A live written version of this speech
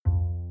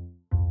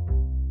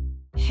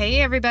Hey,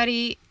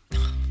 everybody. I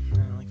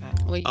don't like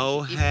that. Wait,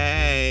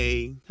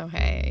 Hey. Oh,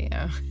 hey.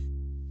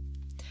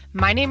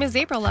 My name is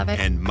April Lovett.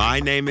 And my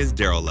name is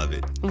Daryl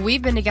Lovett.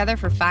 We've been together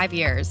for 5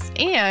 years,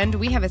 and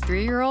we have a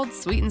 3-year-old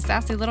sweet and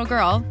sassy little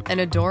girl, an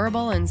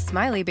adorable and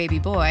smiley baby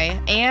boy,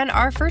 and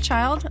our fur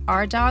child,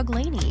 our dog,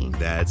 Lainey.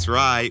 That's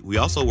right. We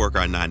also work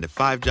our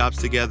 9-to-5 jobs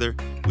together,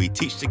 we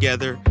teach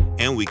together,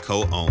 and we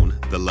co-own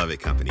the Lovett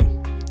Company.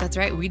 That's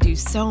right, we do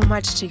so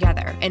much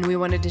together, and we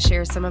wanted to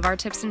share some of our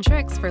tips and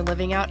tricks for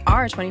living out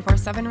our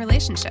 24/7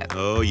 relationship.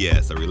 Oh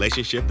yes, a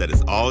relationship that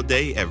is all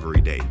day,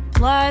 every day.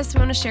 Plus, we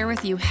want to share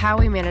with you how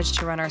we manage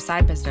to run our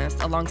side business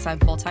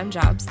alongside full-time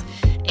jobs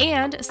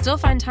and still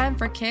find time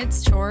for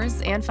kids, chores,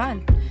 and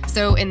fun.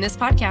 So in this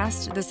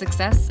podcast, the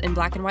Success in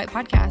Black and White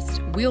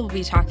podcast, we'll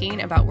be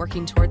talking about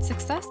working towards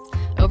success,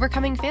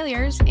 overcoming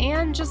failures,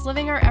 and just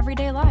living our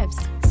everyday lives.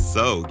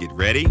 So get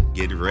ready,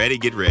 get ready,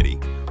 get ready.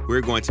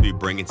 We're going to be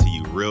bringing to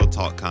you real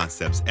talk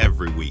concepts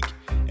every week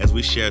as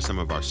we share some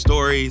of our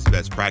stories,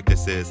 best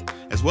practices,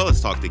 as well as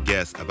talk to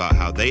guests about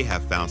how they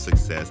have found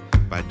success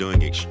by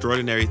doing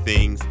extraordinary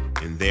things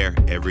in their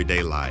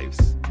everyday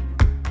lives.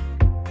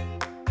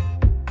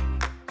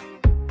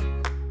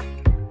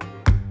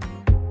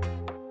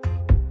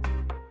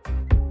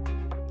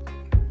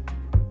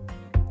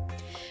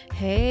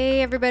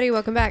 Hey, everybody,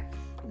 welcome back.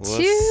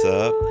 What's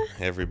up,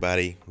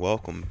 everybody?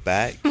 Welcome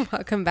back.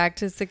 Welcome back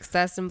to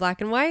Success in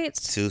Black and White.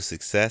 To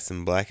Success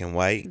in Black and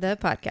White. The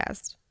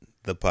podcast.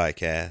 The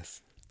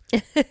podcast.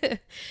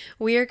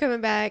 We are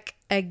coming back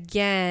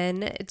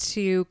again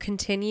to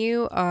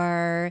continue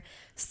our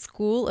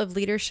School of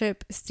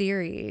Leadership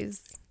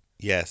series.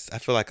 Yes, I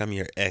feel like I'm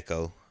your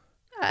echo.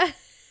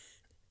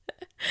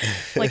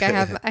 Like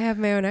I have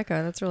my own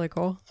echo. That's really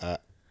cool.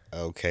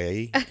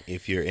 Okay,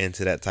 if you're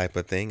into that type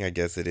of thing, I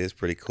guess it is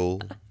pretty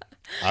cool.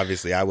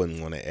 Obviously, I wouldn't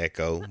want to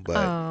echo,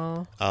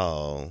 but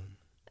oh.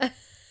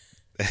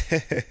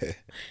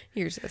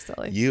 You're so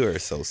silly. You are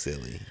so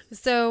silly.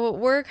 So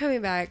we're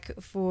coming back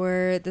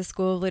for the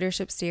School of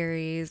Leadership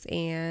series,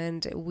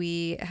 and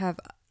we have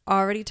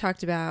already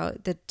talked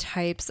about the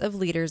types of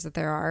leaders that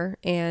there are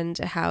and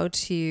how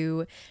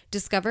to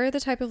discover the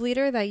type of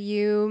leader that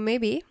you may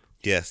be.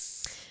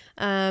 Yes.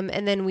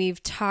 And then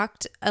we've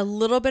talked a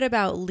little bit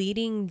about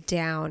leading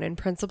down and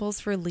principles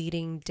for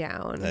leading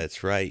down.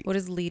 That's right. What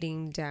does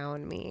leading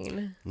down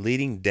mean?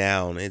 Leading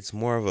down, it's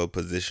more of a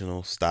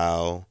positional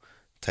style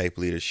type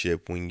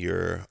leadership when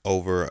you're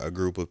over a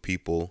group of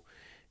people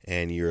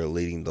and you're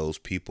leading those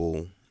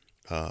people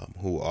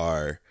who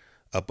are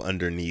up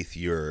underneath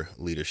your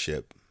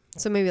leadership.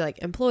 So maybe like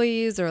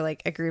employees or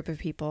like a group of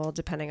people,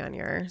 depending on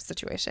your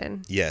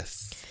situation.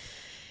 Yes.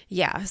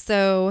 Yeah,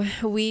 so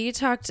we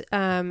talked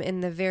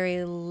in the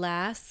very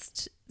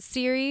last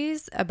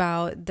series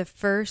about the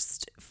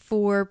first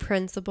 4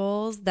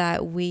 principles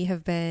that we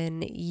have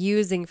been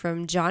using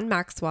from John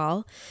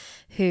Maxwell,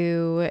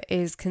 who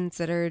is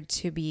considered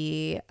to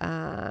be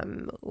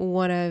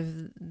one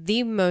of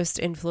the most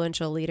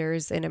influential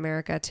leaders in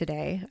America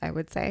today, I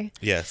would say.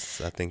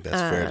 Yes, I think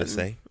that's fair to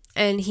say.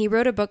 And he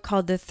wrote a book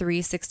called The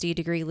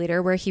 360-Degree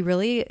Leader, where he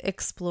really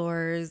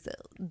explores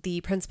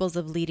the principles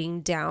of leading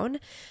down,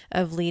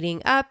 of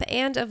leading up,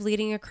 and of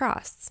leading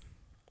across.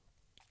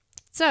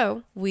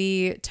 So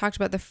we talked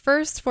about the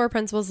first 4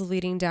 principles of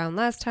leading down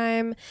last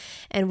time,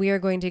 and we are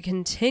going to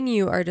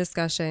continue our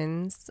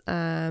discussions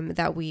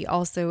that we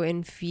also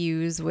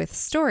infuse with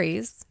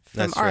stories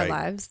from our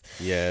lives.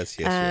 Yes.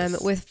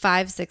 With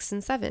 5, 6,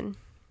 and 7.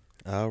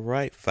 All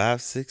right, 5,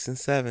 6, and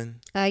 7.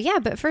 Yeah,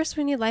 but first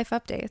we need life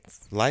updates.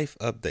 Life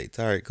updates.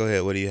 All right, go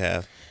ahead. What do you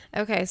have?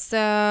 Okay,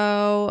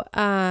 so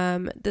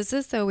this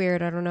is so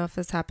weird. I don't know if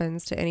this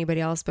happens to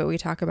anybody else, but we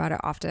talk about it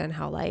often,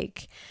 how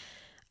like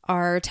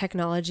our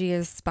technology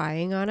is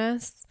spying on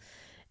us.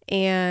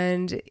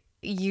 And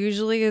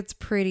usually it's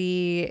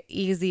pretty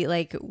easy.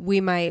 Like we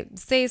might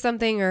say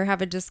something or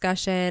have a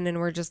discussion and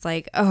we're just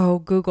like, oh,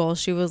 Google,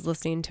 she was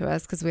listening to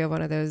us because we have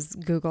one of those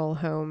Google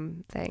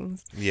Home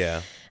things.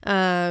 Yeah.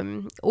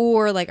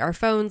 Or like our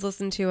phones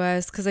listen to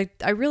us, because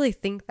I really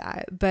think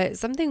that. But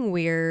something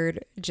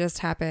weird just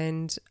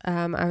happened.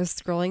 I was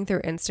scrolling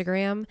through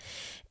Instagram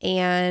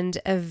and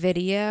a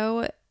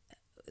video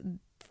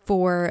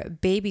for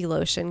baby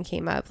lotion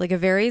came up, like a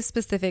very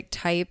specific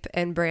type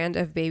and brand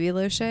of baby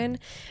lotion.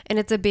 And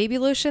it's a baby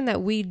lotion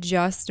that we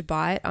just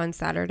bought on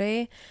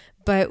Saturday,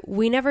 but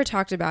we never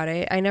talked about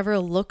it. I never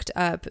looked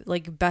up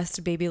like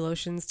best baby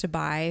lotions to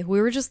buy. We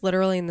were just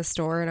literally in the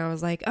store and I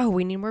was like, oh,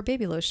 we need more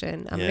baby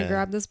lotion. I'm going to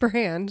grab this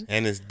brand.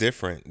 And it's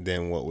different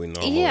than what we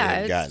normally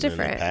have gotten in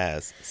the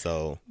past.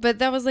 So, but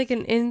that was like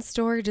an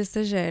in-store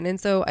decision. And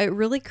so it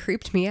really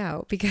creeped me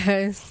out,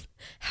 because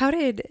how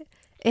did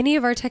any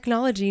of our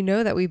technology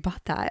know that we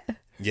bought that?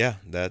 Yeah,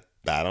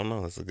 I don't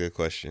know. That's a good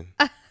question.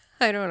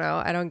 I don't know.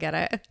 I don't get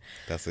it.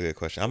 That's a good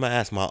question. I'm going to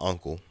ask my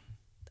uncle.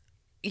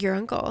 Your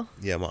uncle?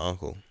 Yeah, my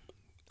uncle.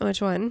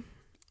 Which one?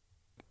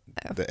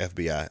 Oh. The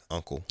FBI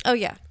uncle. Oh,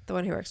 yeah. The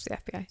one who works for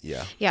the FBI.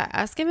 Yeah. Yeah.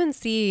 Ask him and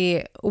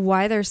see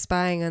why they're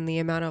spying on the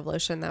amount of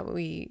lotion that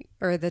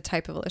or the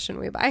type of lotion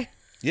we buy.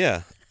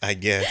 Yeah. I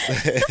guess.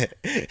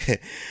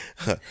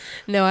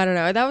 No, I don't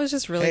know. That was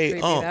just really Hey,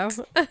 creepy, Unc.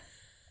 though.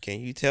 Can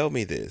you tell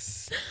me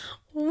this?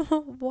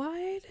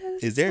 Why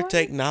Is there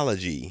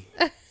technology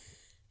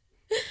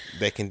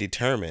that can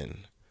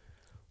determine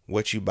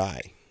what you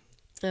buy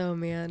Oh,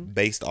 man.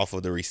 based off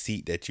of the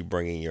receipt that you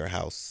bring in your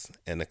house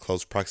and the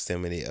close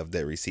proximity of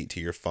that receipt to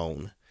your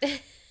phone?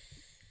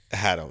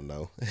 I don't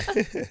know.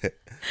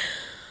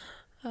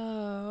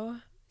 Oh.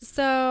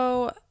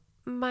 So,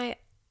 my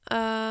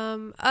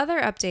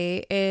other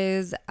update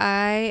is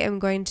I am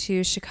going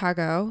to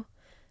Chicago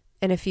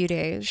in a few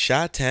days.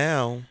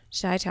 Chi-town.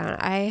 Chi-town.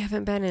 I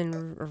haven't been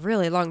in a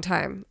really long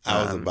time.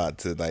 I was about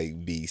to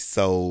be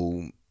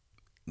so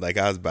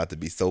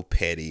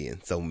petty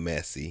and so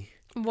messy.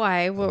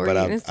 Why? What were you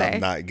going to say?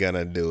 I'm not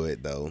gonna do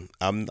it though.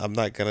 I'm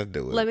not gonna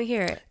do it. Let me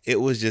hear it. It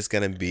was just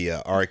gonna be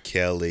a R.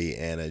 Kelly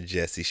and a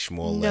Jesse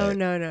Smollett.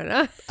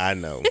 No. I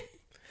know.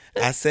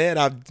 I said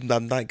I'm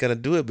not gonna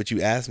do it, but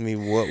you asked me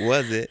what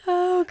was it.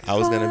 Oh, gosh. I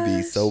was gonna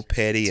be so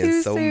petty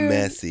and so soon.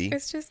 messy.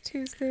 It's just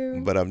too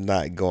soon. But I'm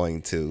not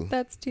going to.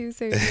 That's too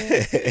soon.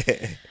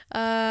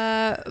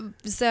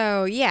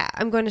 So yeah,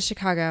 I'm going to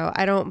Chicago.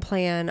 I don't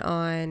plan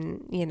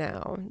on,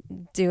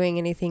 doing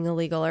anything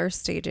illegal or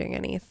staging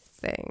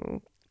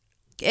anything.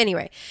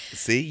 Anyway.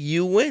 See,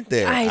 you went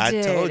there. I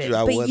did, told you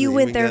I but wasn't you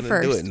went even there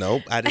gonna do first. it.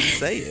 Nope, I didn't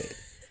say it.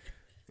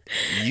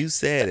 You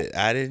said it.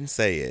 I didn't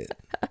say it.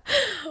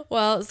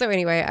 Well, so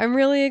anyway, I'm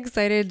really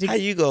excited to. How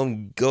you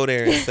gonna go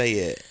there and say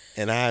it?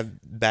 And I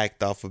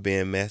backed off of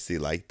being messy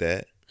like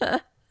that.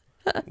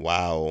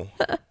 Wow.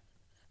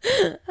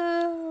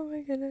 Oh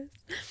my goodness.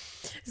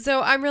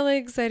 So I'm really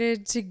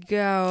excited to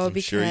go I'm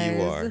because. sure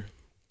you are.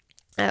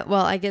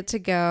 Well, I get to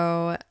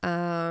go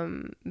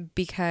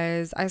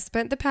because I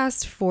spent the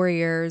past 4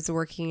 years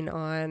working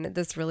on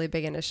this really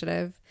big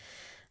initiative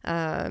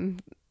I'll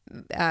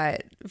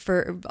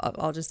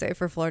just say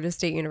for Florida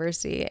State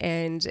University.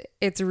 And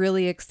it's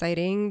really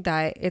exciting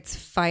that it's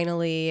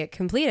finally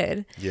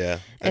completed. Yeah,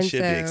 that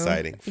should be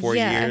exciting. 4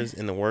 years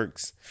in the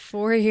works.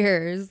 4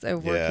 years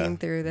of working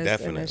through this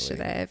definitely.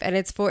 initiative. And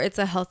it's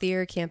a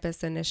healthier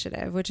campus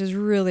initiative, which is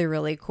really,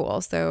 really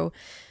cool. So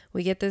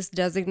we get this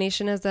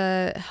designation as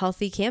a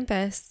healthy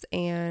campus,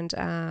 and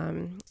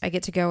I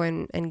get to go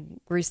and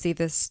receive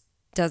this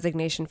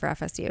designation for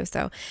FSU.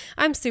 So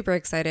I'm super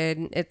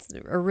excited. It's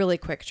a really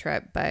quick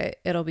trip, but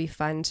it'll be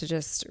fun to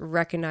just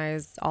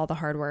recognize all the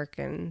hard work,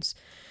 and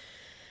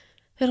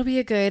it'll be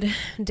a good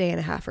day and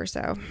a half or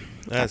so.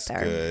 That's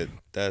good.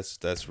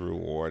 That's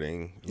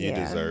rewarding. You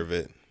deserve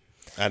it.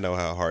 I know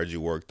how hard you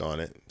worked on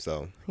it.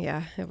 So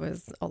yeah, it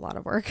was a lot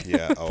of work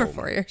for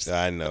 4 years.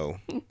 I know.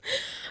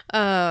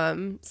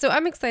 So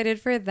I'm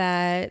excited for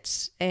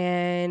that.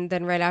 And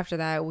then right after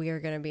that, we are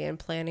going to be in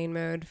planning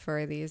mode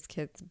for these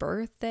kids'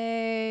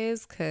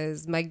 birthdays.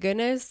 Cause my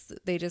goodness,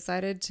 they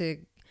decided to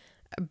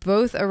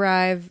both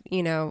arrive,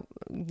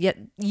 yet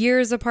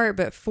years apart,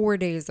 but 4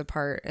 days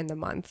apart in the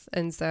month.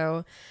 And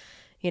so,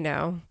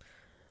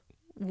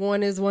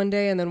 one is one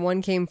day and then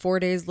one came 4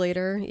 days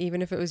later.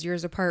 Even if it was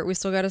years apart, we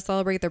still got to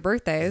celebrate their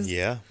birthdays.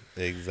 Yeah,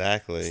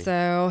 exactly.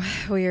 So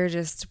we are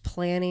just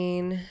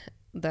planning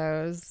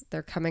those.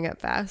 They're coming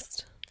up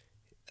fast.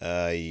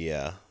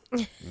 Yeah,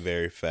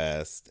 very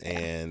fast.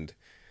 And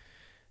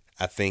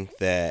I think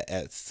that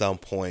at some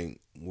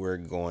point we're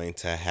going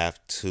to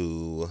have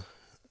to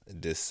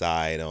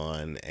decide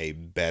on a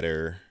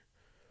better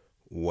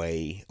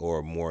way or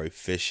a more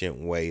efficient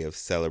way of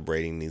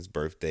celebrating these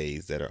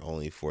birthdays that are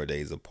only 4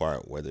 days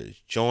apart, whether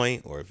it's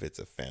joint or if it's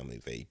a family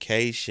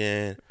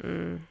vacation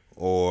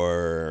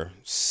or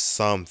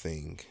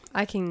something.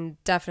 I can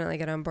definitely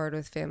get on board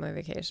with family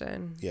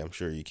vacation. Yeah, I'm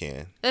sure you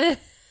can.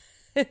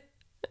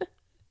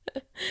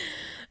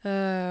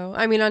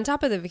 I mean, on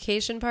top of the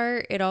vacation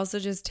part, it also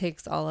just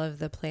takes all of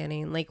the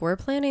planning. Like, we're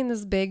planning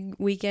this big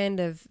weekend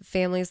of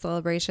family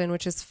celebration,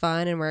 which is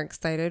fun and we're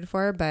excited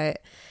for,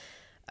 but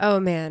oh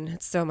man,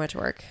 it's so much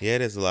work. Yeah,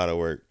 it is a lot of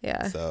work.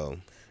 Yeah. So,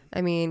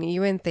 I mean,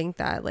 you wouldn't think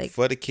that. Like,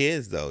 for the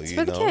kids, though, it's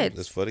for the kids.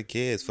 It's for the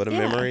kids, for the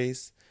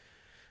memories.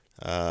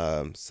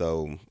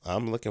 So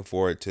I'm looking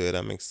forward to it.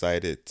 I'm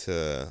excited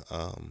to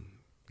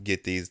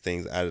get these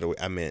things out of the way.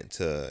 I meant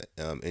to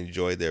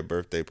enjoy their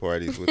birthday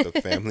parties with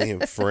the family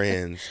and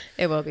friends.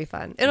 It will be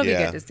fun. It'll be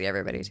good to see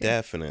everybody too.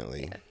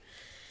 Definitely. Yeah.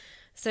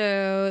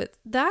 So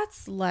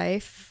that's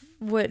life.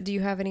 What do you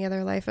have any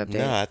other life updates?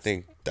 No, I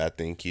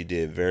think you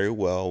did very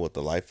well with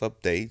the life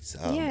updates.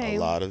 A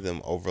lot of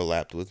them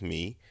overlapped with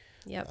me.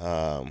 Yep.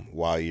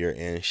 While you're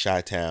in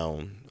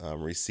Chi-town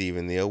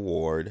receiving the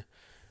award,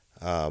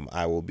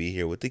 I will be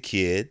here with the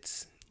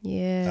kids.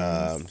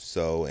 Yes.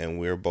 And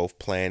we're both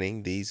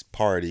planning these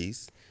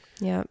parties.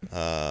 Yep.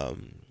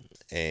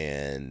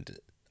 And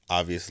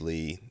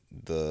obviously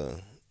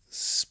the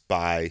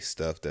spy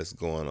stuff that's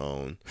going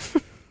on.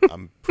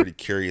 I'm pretty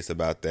curious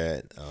about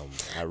that.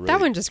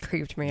 That one just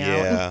creeped me out.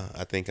 Yeah,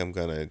 I think I'm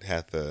gonna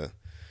have to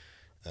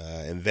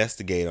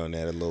investigate on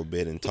that a little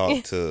bit and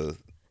talk to,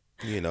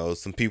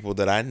 some people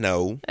that I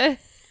know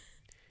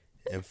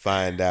and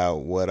find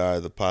out what are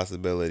the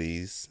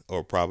possibilities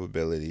or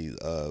probabilities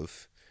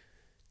of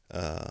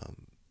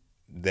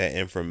that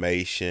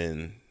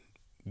information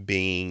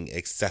being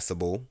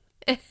accessible.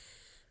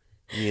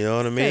 You know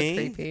what I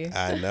mean? Creepy.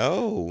 I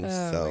know.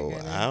 Oh, So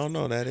I don't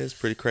know. That is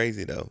pretty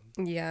crazy though.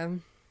 Yeah.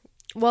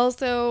 Well,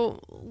 so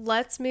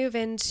let's move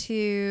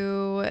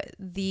into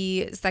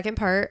the second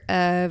part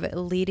of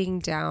leading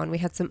down. We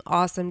had some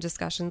awesome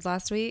discussions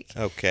last week.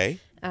 Okay.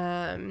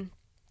 And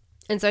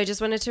so I just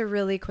wanted to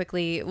really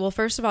quickly, well,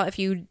 first of all, if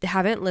you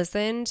haven't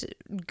listened,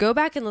 go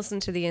back and listen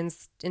to the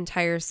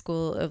entire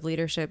School of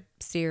Leadership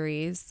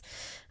series.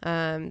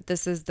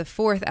 This is the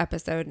 4th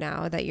episode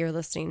now that you're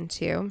listening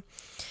to.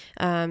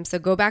 So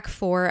go back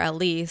 4 at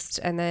least.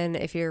 And then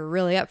if you're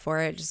really up for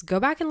it, just go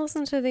back and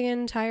listen to the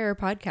entire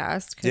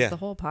podcast because the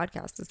whole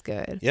podcast is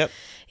good. Yep.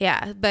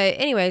 Yeah. But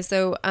anyway,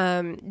 so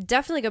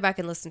definitely go back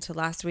and listen to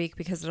last week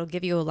because it'll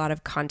give you a lot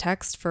of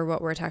context for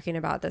what we're talking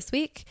about this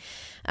week.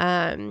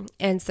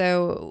 And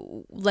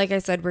so, like I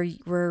said,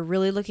 we're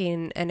really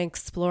looking and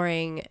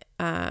exploring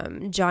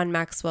John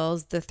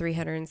Maxwell's The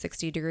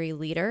 360-Degree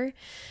Leader.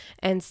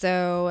 And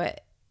so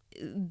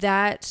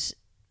that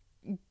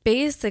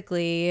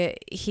basically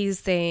he's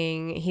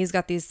saying he's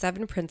got these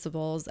 7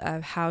 principles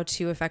of how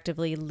to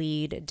effectively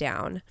lead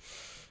down.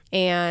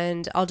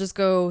 And I'll just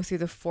go through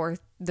the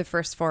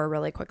first 4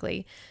 really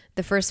quickly.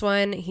 The first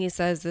one he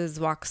says is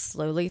walk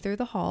slowly through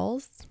the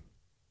halls.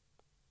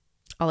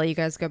 I'll let you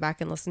guys go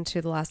back and listen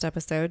to the last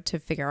episode to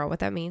figure out what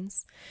that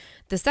means.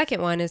 The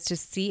second one is to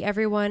see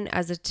everyone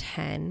as a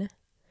 10.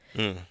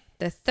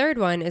 The third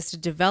one is to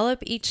develop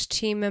each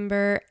team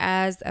member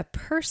as a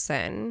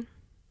person.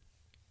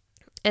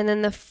 And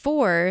then the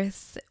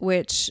 4th,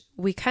 which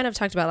we kind of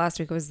talked about last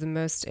week, was the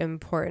most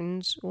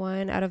important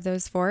one out of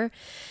those 4,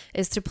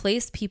 is to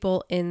place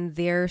people in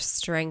their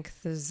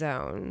strength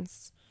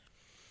zones.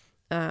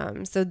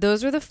 So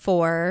those were the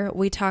 4.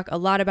 We talk a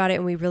lot about it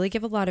and we really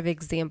give a lot of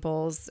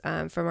examples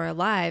from our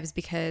lives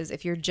because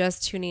if you're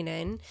just tuning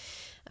in,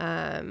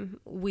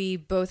 we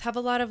both have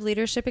a lot of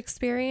leadership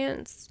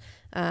experience.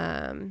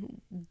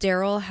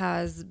 Daryl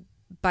has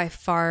by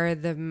far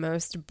the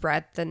most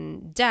breadth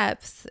and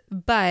depth,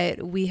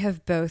 but we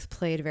have both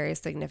played very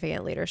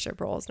significant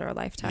leadership roles in our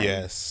lifetime.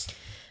 Yes.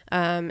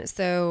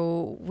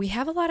 So we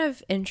have a lot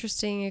of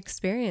interesting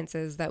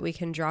experiences that we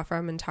can draw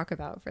from and talk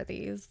about for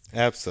these.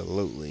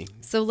 Absolutely.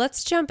 So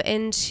let's jump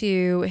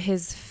into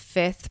his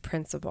 5th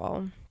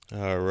principle.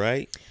 All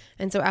right.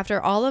 And so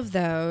after all of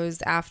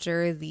those,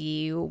 after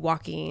the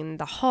walking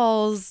the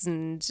halls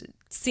and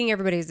seeing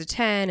everybody as a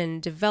 10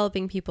 and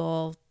developing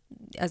people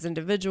as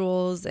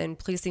individuals and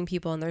placing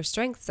people in their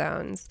strength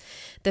zones,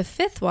 the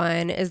 5th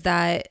one is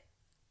that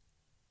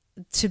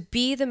to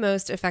be the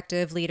most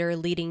effective leader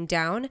leading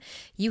down,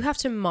 you have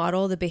to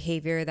model the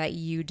behavior that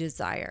you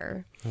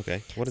desire.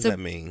 Okay. What does that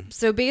mean?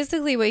 So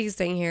basically what he's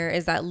saying here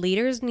is that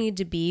leaders need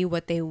to be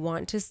what they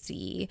want to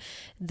see.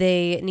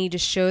 They need to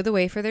show the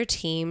way for their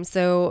team.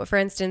 So for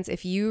instance,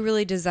 if you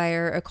really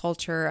desire a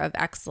culture of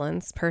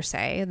excellence per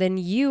se, then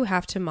you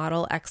have to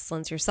model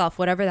excellence yourself,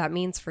 whatever that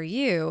means for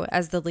you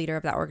as the leader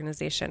of that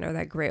organization or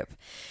that group.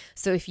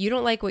 So if you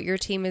don't like what your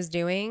team is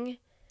doing,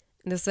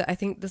 I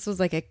think this was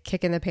like a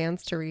kick in the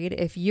pants to read.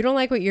 If you don't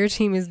like what your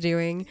team is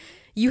doing,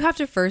 you have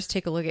to first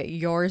take a look at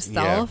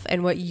yourself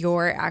and what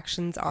your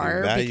actions are.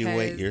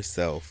 Evaluate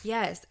yourself.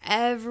 Yes.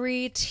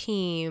 Every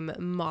team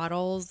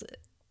models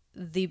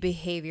the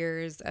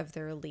behaviors of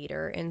their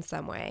leader in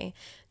some way.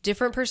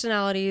 Different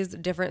personalities,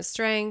 different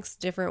strengths,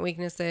 different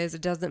weaknesses.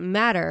 It doesn't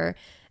matter.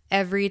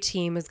 Every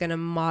team is going to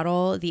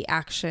model the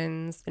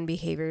actions and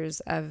behaviors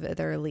of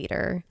their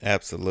leader.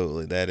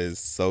 Absolutely. That is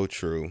so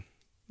true.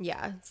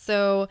 Yeah.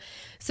 So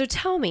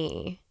tell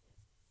me,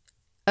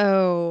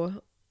 oh,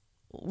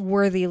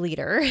 worthy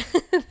leader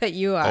that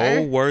you are.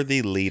 Oh,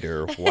 worthy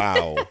leader.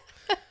 Wow.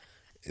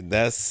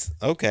 That's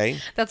okay.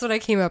 That's what I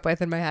came up with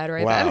in my head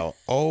right now. then. Wow.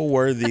 Oh,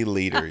 worthy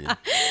leader.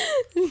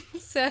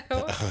 So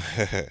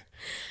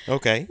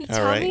okay. All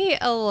tell right. me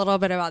a little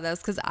bit about this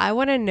because I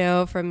want to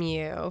know from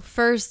you,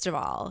 first of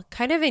all,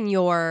 kind of in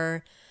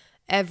your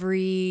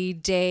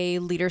everyday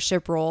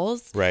leadership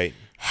roles. Right.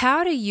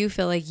 How do you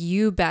feel like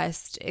you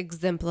best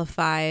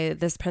exemplify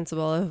this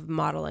principle of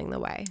modeling the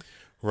way?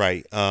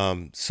 Right.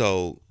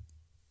 So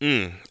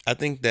I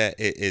think that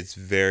it's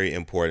very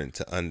important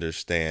to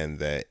understand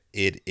that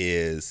it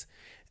is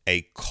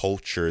a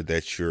culture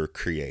that you're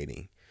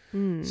creating.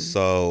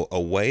 So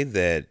a way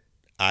that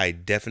I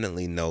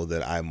definitely know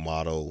that I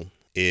model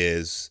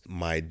is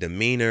my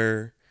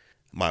demeanor,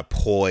 my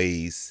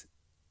poise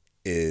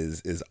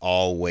is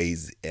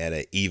always at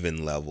an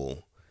even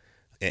level.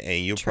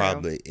 And you'll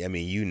probably, I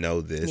mean, you know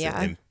this,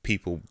 and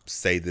people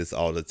say this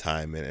all the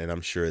time, and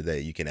I'm sure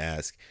that you can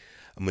ask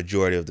a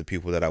majority of the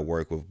people that I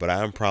work with, but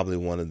I'm probably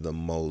one of the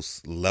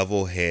most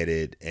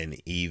level-headed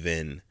and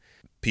even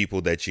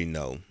people that you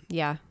know.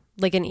 Yeah,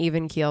 like an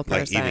even keel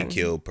person. Like even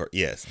keel,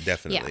 yes,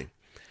 definitely.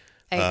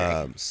 Yeah,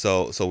 I agree.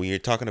 So when you're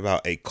talking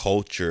about a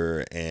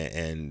culture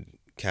and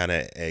kind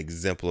of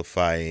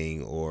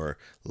exemplifying or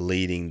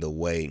leading the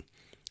way,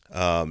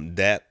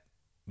 that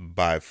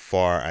by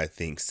far, I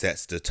think,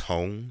 sets the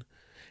tone.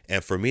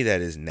 And for me, that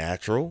is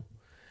natural.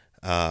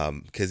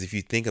 Because if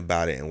you think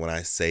about it, and when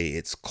I say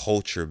it's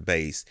culture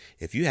based,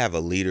 if you have a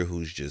leader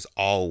who's just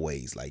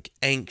always like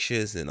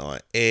anxious and on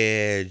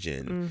edge,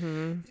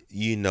 and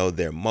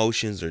their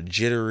emotions are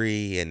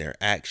jittery and their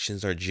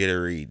actions are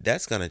jittery,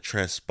 that's going to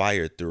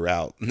transpire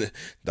throughout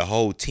the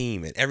whole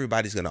team, and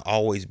everybody's going to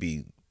always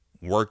be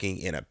working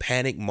in a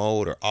panic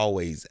mode or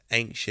always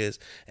anxious.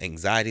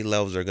 Anxiety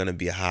levels are going to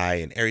be high,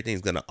 and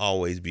everything's going to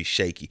always be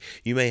shaky.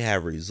 You may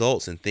have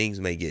results and things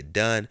may get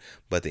done,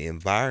 but the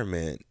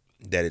environment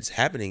that it's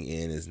happening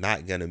in is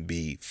not going to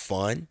be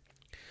fun.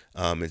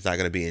 It's not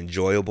going to be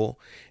enjoyable,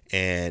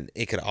 and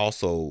it could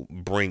also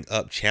bring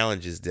up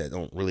challenges that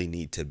don't really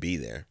need to be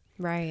there.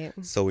 Right.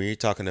 So when you're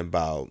talking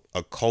about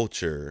a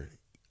culture,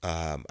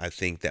 I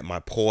think that my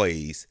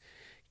poise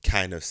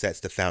kind of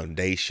sets the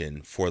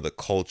foundation for the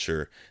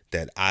culture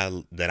that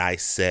I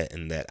set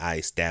and that I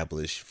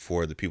establish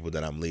for the people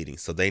that I'm leading.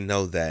 So they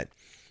know that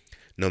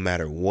no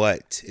matter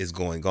what is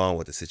going on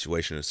with the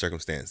situation or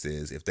circumstance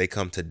is, if they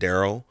come to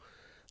Daryl,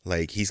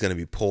 like, he's going to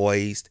be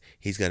poised,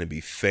 he's going to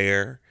be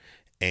fair,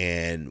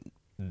 and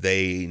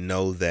they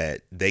know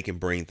that they can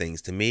bring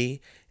things to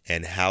me,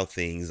 and how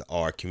things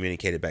are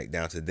communicated back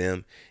down to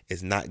them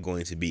is not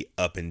going to be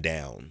up and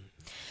down.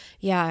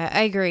 Yeah,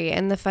 I agree.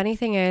 And the funny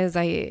thing is,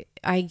 I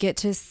get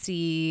to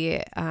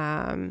see,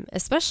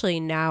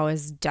 especially now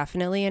as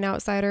definitely an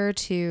outsider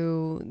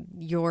to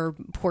your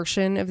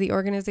portion of the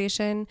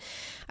organization,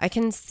 I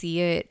can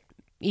see it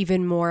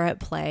even more at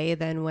play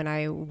than when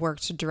I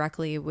worked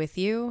directly with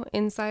you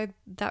inside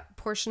that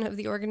portion of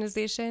the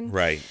organization.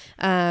 Right.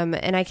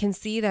 And I can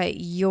see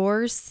that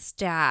your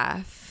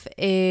staff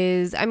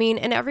is,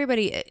 and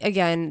everybody,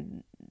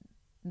 again,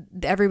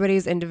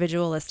 everybody's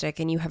individualistic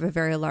and you have a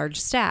very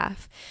large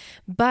staff,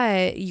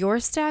 but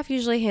your staff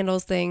usually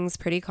handles things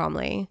pretty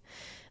calmly.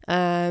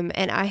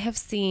 And I have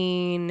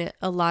seen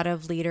a lot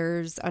of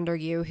leaders under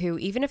you who,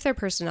 even if their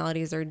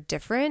personalities are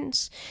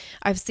different,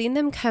 I've seen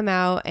them come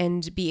out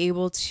and be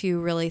able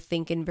to really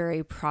think in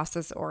very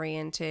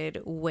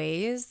process-oriented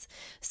ways.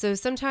 So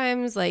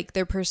sometimes, like,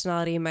 their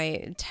personality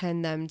might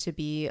tend them to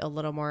be a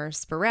little more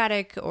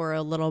sporadic or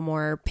a little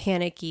more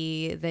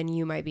panicky than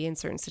you might be in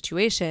certain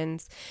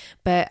situations.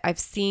 But I've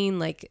seen,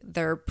 like,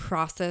 their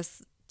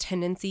process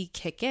tendency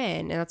kick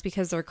in, and that's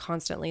because they're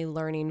constantly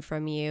learning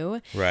from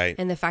you, right?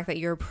 And the fact that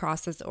you're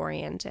process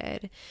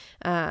oriented.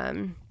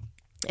 And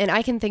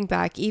I can think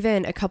back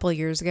even a couple of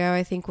years ago,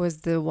 I think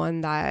was the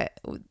one that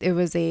it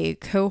was a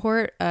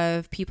cohort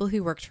of people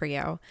who worked for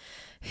you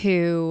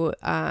who,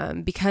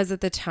 because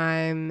at the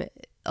time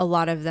a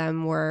lot of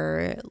them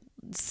were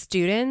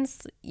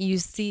students,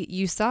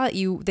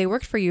 they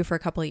worked for you for a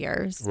couple of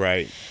years,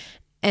 right?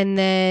 And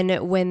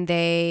then when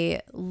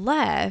they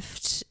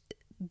left,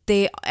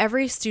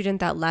 every student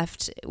that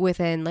left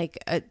within like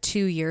a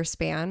 2-year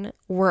span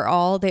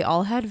they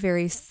all had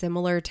very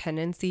similar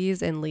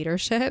tendencies in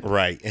leadership.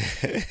 Right.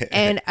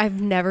 And I've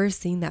never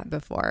seen that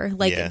before.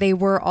 Like, they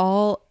were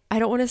all, I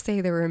don't want to say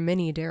they were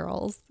mini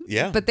Daryls.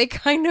 Yeah. But they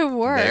kind of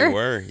were. They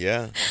were,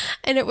 yeah.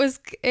 And it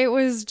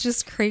was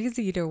just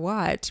crazy to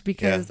watch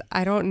because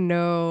I don't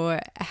know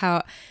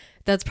how.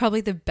 That's probably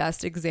the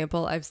best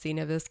example I've seen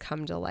of this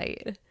come to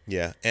light.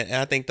 Yeah. And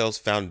I think those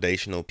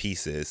foundational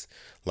pieces,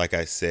 like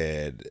I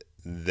said,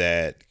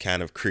 that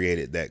kind of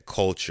created that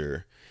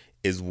culture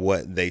is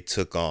what they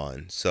took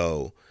on.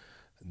 So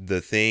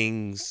the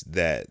things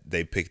that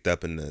they picked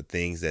up and the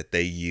things that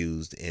they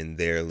used in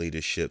their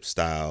leadership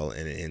style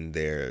and in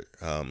their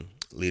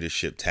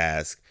leadership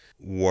task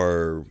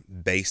were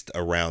based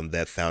around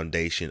that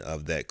foundation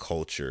of that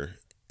culture.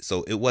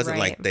 So it wasn't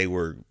like they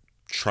were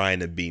trying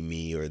to be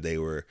me or they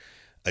were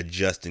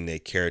adjusting their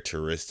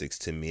characteristics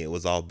to me. It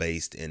was all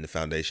based in the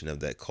foundation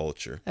of that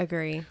culture.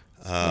 Agree.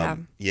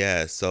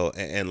 Yeah. So,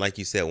 and like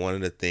you said, one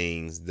of the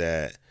things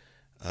that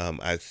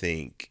I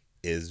think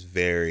is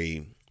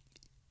very,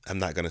 I'm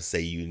not going to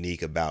say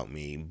unique about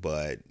me,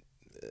 but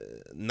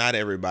not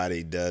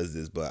everybody does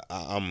this, but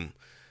I'm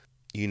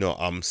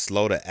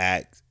slow to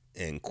act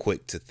and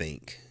quick to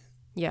think.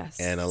 Yes.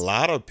 And a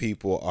lot of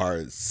people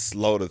are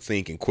slow to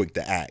think and quick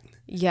to act.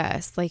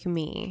 Yes, like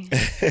me.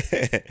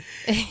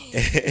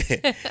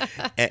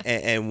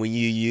 and when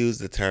you use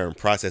the term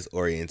process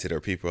oriented, or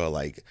people are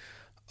like,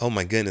 oh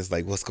my goodness,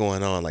 like, what's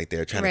going on? Like,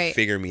 they're trying to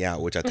figure me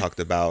out, which I talked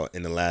about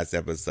in the last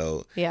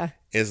episode. Yeah.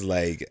 It's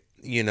like,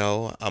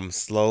 I'm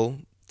slow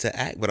to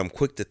act, but I'm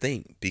quick to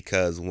think,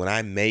 because when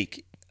I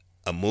make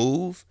a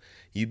move,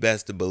 you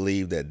best to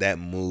believe that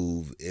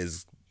move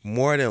is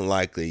more than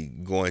likely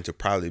going to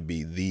probably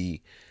be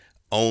the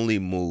only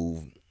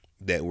move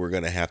that we're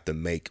going to have to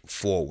make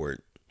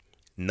forward.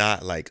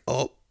 Not like,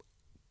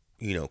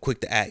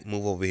 quick to act,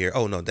 move over here.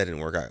 Oh, no, that didn't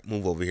work out.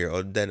 Move over here.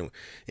 Oh, that didn't.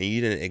 And you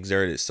didn't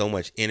exert so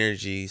much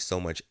energy, so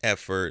much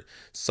effort,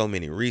 so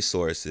many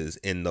resources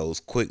in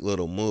those quick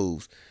little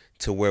moves,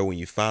 to where when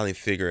you finally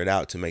figure it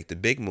out to make the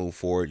big move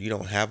forward, you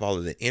don't have all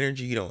of the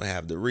energy, you don't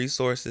have the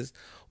resources,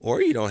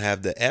 or you don't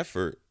have the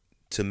effort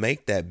to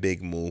make that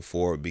big move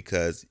forward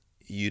because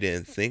you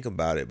didn't think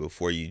about it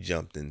before you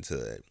jumped into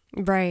it.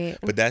 Right.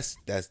 But that's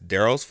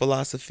Daryl's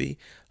philosophy.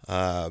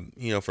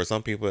 For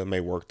some people it may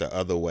work the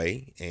other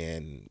way,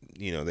 and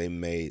they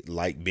may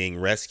like being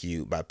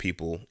rescued by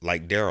people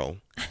like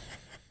Daryl.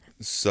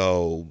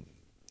 So,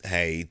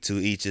 hey, to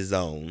each his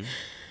own.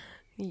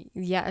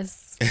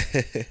 Yes.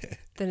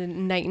 The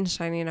knight in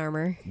shining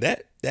armor.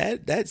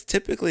 That's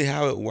typically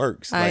how it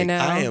works. I know.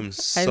 I am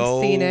so,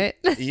 I've seen it.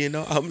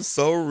 I'm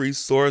so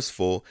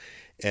resourceful,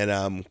 and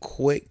I'm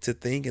quick to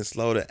think and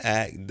slow to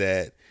act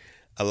that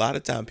a lot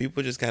of time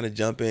people just kind of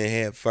jump in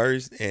head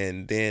first,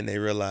 and then they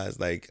realize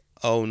like,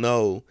 oh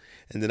no.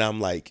 And then I'm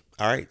like,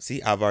 all right,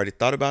 see, I've already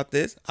thought about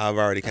this. I've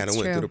already kind of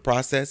went through the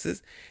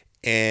processes,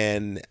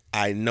 and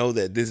I know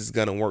that this is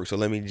going to work. So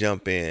let me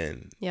jump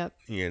in. Yep.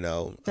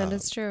 That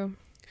is true.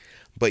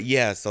 But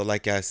yeah, so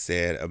like I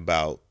said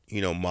about,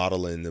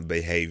 modeling the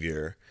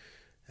behavior,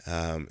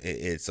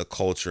 it's a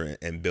culture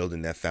and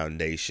building that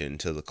foundation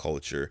to the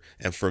culture.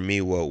 And for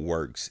me, what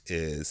works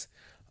is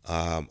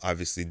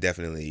obviously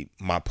definitely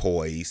my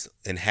poise,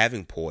 and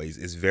having poise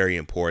is very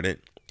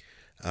important.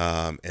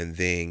 And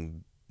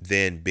then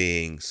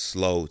being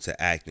slow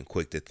to act and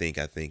quick to think,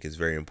 I think is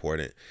very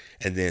important.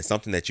 And then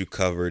something that you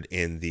covered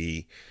in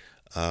the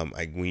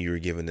like when you were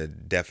given the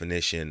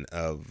definition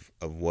of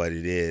what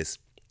it is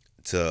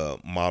to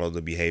model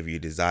the behavior you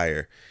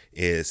desire,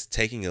 is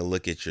taking a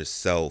look at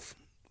yourself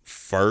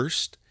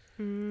first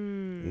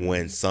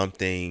when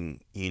something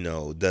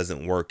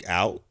doesn't work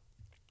out,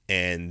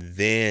 and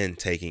then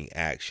taking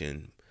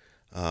action,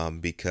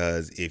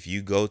 because if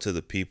you go to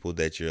the people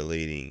that you're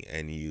leading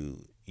and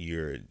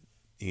you're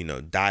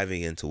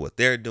diving into what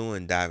they're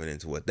doing, diving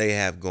into what they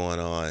have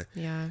going on,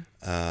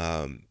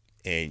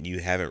 and you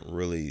haven't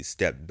really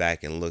stepped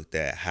back and looked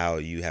at how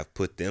you have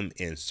put them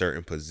in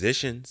certain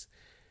positions,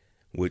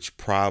 which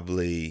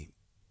probably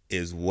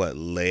is what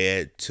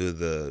led to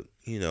the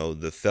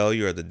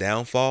failure or the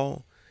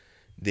downfall,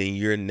 then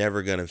you're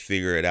never going to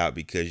figure it out,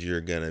 because you're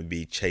going to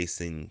be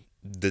chasing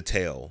the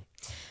tail.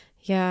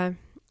 Yeah.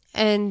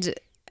 And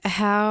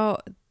how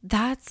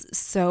that's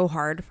so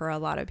hard for a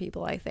lot of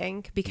people, I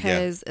think,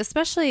 because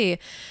especially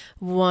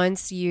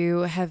once you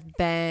have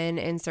been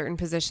in certain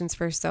positions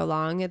for so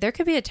long, there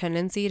could be a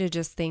tendency to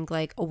just think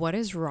like, what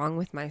is wrong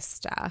with my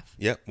staff?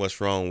 Yep.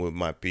 What's wrong with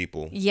my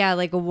people? Yeah.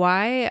 Like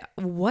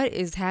what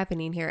is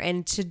happening here?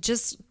 And to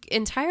just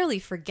entirely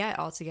forget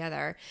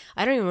altogether.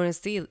 I don't even want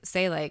to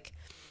say like,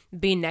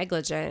 be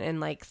negligent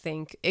and like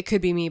think it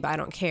could be me, but I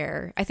don't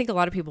care. I think a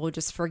lot of people would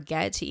just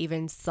forget to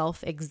even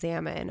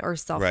self-examine or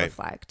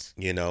self-reflect.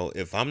 Right.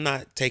 If I'm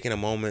not taking a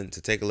moment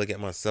to take a look at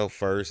myself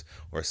first,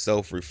 or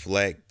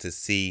self-reflect to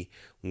see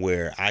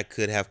where I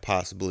could have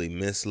possibly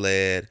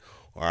misled,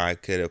 or I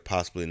could have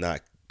possibly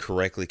not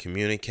correctly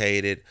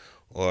communicated,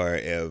 or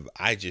if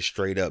I just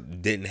straight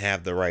up didn't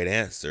have the right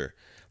answer.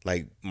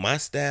 Like my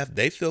staff,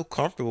 they feel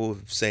comfortable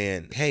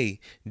saying, hey,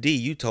 D,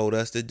 you told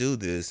us to do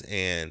this,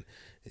 and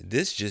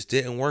this just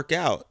didn't work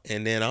out.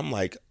 And then I'm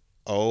like,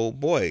 oh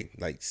boy,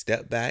 like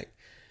step back.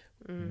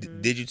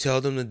 Did you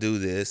tell them to do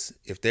this?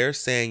 If they're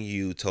saying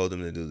you told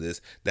them to do this,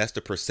 that's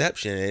the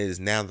perception. It is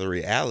now the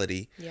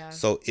reality. Yeah.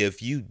 So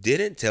if you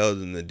didn't tell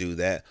them to do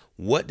that,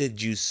 what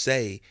did you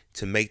say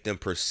to make them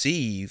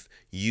perceive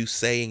you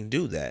saying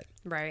do that?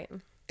 Right.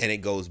 And it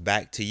goes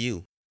back to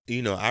you.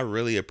 I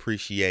really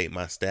appreciate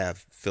my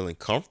staff feeling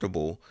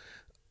comfortable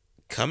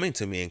coming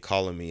to me and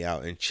calling me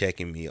out and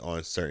checking me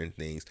on certain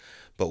things.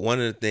 But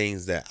one of the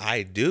things that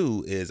I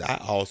do is I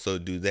also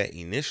do that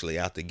initially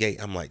out the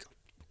gate. I'm like,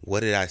 what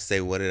did I say?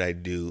 What did I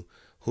do?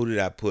 Who did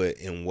I put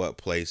in what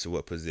place or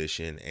what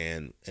position?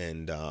 And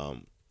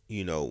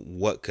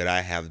what could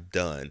I have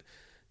done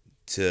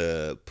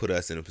to put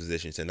us in a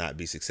position to not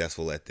be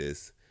successful at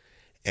this?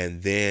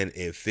 And then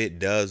if it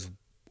does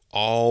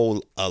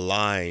all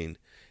align,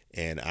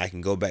 and I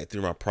can go back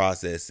through my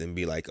process and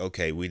be like,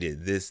 okay, we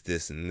did this,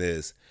 this, and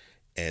this,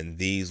 and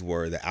these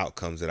were the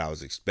outcomes that I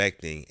was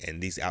expecting,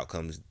 and these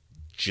outcomes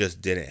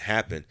just didn't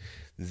happen,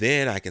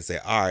 then I can say,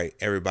 all right,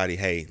 everybody,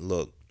 hey,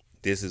 look,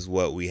 this is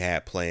what we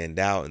had planned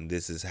out, and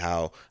this is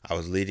how I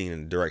was leading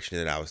in the direction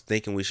that I was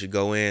thinking we should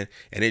go in,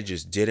 and it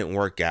just didn't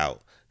work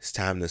out. It's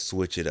time to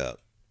switch it up.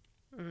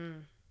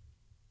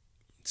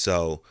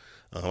 So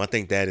I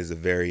think that is a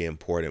very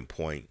important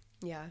point.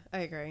 Yeah, I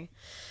agree.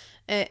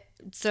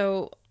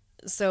 So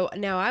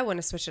now I want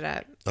to switch it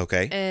up.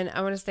 Okay. And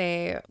I want to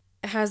say,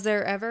 has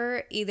there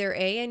ever either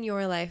in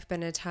your life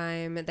been a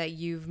time that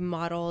you've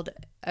modeled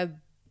a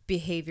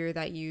behavior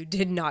that you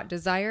did not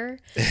desire?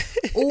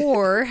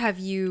 Or have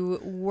you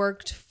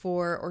worked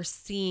for or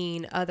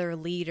seen other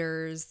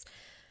leaders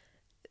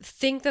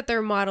think that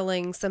they're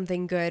modeling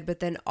something good, but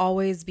then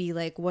always be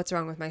like, what's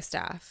wrong with my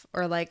staff?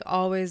 Or like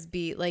always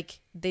be like,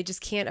 they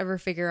just can't ever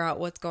figure out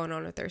what's going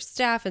on with their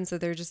staff. And so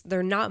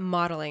they're not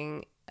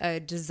modeling a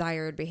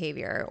desired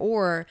behavior,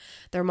 or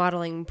they're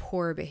modeling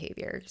poor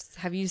behaviors.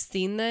 Have you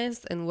seen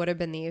this, and what have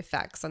been the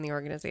effects on the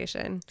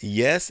organization?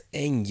 Yes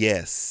and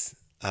yes.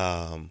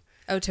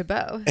 Oh, to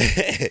both.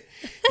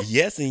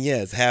 Yes and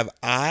yes. Have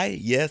I?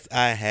 Yes,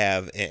 I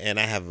have. And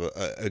I have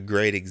a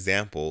great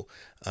example.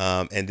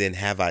 And then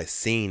have I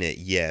seen it?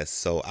 Yes.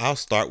 So I'll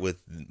start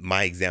with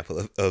my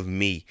example of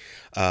me.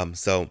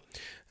 So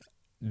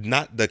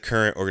not the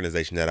current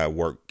organization that I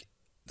work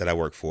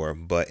for,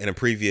 but in a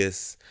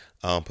previous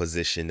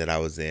position that I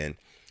was in,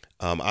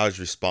 I was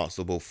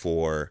responsible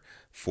for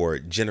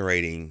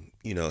generating,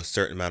 a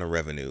certain amount of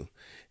revenue.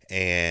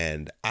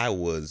 And I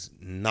was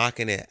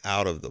knocking it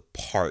out of the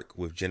park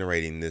with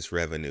generating this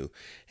revenue.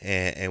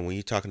 And when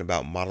you're talking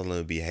about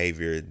modeling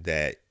behavior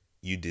that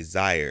you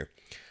desire,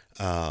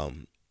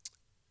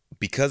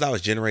 because I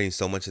was generating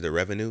so much of the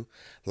revenue,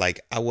 like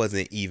I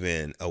wasn't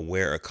even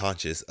aware or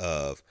conscious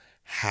of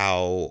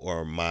how,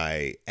 or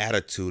my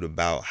attitude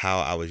about how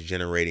I was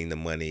generating the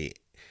money,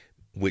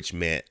 which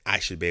meant I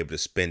should be able to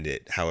spend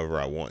it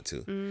however I want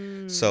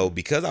to. So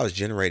because I was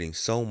generating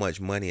so much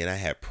money and I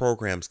had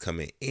programs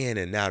coming in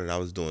and out and I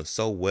was doing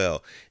so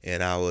well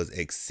and I was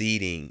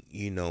exceeding,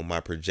 my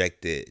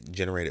projected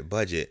generated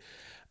budget,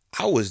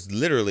 I was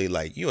literally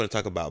like, you want to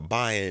talk about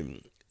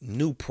buying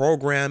new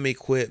program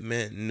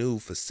equipment, new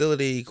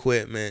facility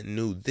equipment,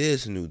 new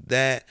this, new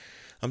that.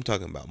 I'm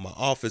talking about my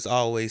office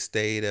always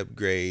stayed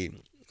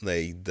upgrade.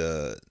 Like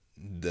the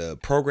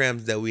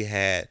programs that we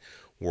had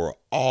were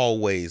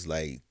always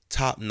like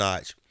top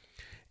notch.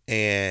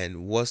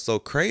 And what's so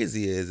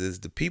crazy is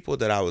the people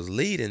that I was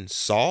leading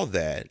saw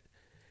that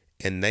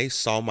and they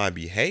saw my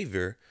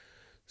behavior.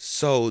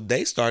 So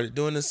they started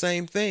doing the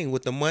same thing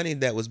with the money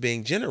that was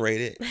being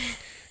generated.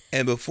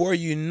 And before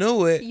you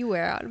knew it, You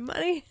wear out of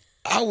money.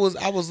 I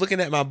was looking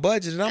at my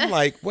budget and I'm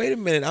like, wait a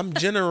minute, I'm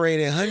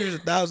generating hundreds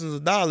of thousands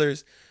of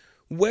dollars.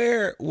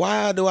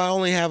 Why do I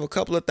only have a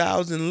couple of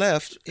thousand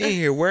left in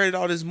here? Where did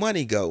all this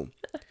money go?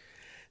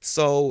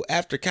 So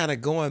after kind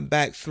of going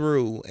back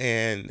through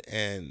and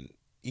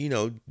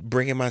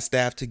bringing my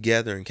staff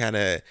together and kind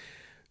of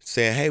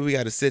saying, hey, we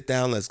got to sit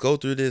down, let's go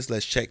through this,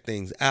 let's check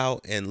things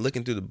out, and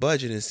looking through the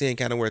budget and seeing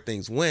kind of where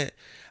things went,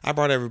 I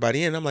brought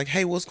everybody in. I'm like,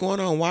 hey, what's going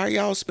on? Why are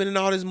y'all spending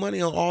all this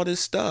money on all this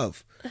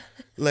stuff?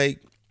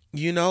 Like,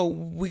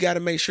 we got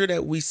to make sure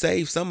that we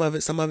save some of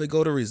it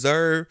go to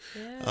reserve.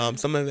 Yeah.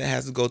 Some of it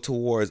has to go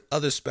towards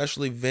other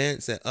special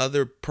events and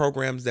other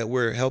programs that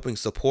we're helping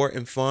support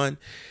and fund.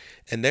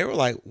 And they were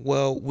like,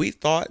 well, we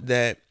thought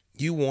that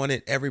you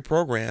wanted every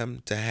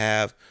program to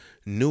have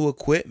new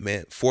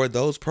equipment for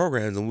those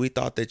programs. And we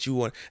thought that you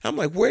want, I'm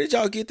like, where did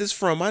y'all get this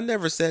from? I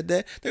never said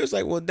that. They was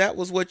like, well, that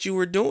was what you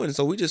were doing.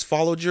 So we just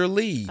followed your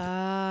lead.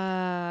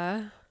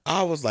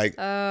 I was like,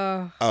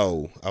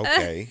 oh,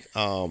 okay.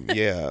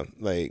 Yeah,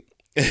 like,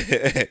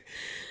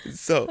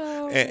 so,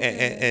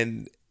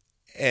 and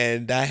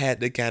I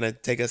had to kind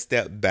of take a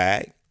step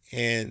back.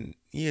 And,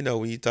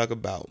 when you talk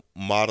about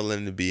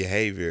modeling the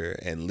behavior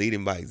and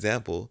leading by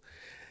example,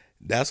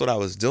 that's what I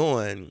was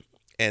doing.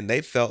 And they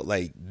felt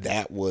like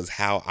that was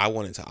how I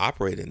wanted to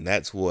operate. And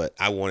that's what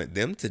I wanted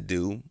them to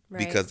do,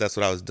 because that's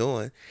what I was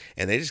doing.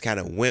 And they just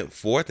kind of went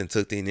forth and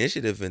took the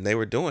initiative and they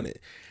were doing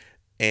it.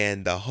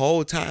 And the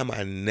whole time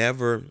I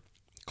never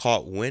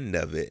caught wind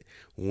of it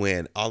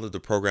when all of the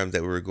programs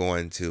that we were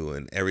going to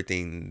and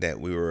everything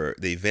that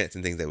the events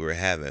and things that we were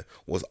having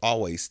was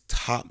always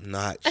top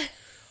notch.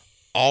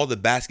 All the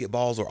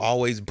basketballs were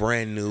always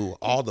brand new.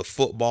 All the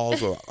footballs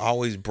were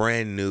always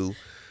brand new.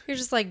 You're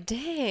just like,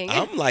 dang.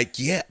 I'm like,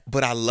 yeah,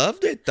 but I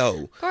loved it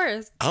though. Of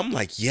course. I'm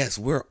like, yes,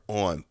 we're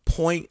on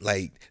point.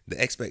 Like the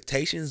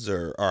expectations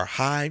are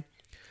high.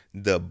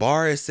 The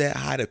bar is set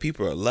high. The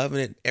people are loving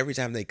it. Every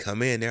time they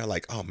come in, they're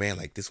like, oh man,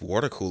 like this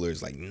water cooler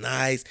is like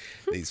nice.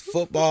 These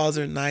footballs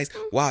are nice.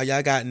 Wow,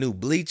 y'all got new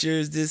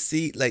bleachers this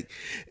seat. Like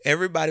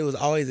everybody was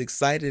always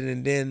excited.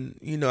 And then,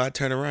 I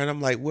turn around,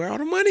 I'm like, where all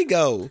the money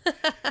go?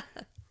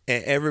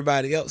 And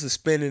everybody else is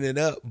spending it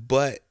up.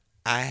 But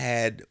I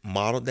had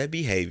modeled that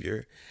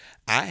behavior.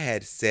 I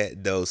had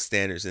set those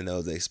standards and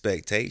those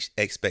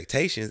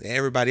expectations, and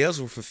everybody else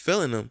were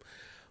fulfilling them.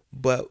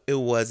 But it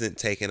wasn't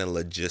taking a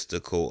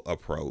logistical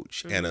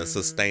approach and a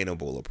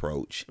sustainable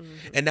approach.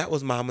 And that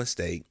was my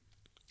mistake,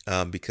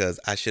 because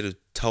I should have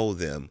told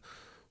them,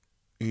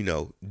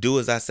 do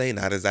as I say,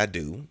 not as I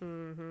do.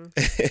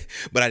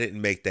 But I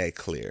didn't make that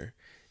clear.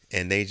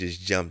 And they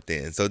just jumped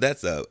in. So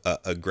that's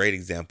a great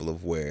example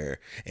of where,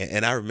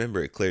 and I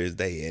remember it clear as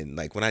day. And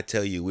like when I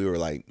tell you, we were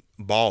like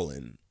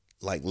balling,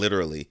 like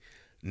literally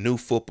new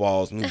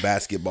footballs, new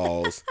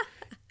basketballs.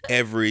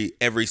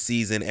 Every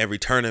season, every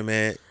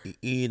tournament,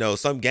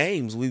 some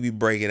games we be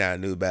breaking out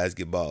new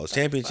basketballs. That's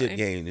championship funny.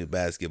 Game, new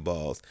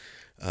basketballs.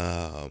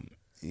 And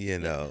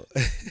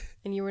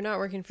you were not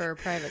working for a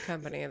private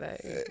company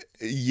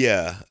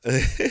Yeah.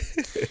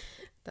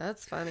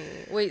 That's funny.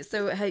 Wait,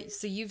 so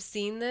you've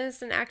seen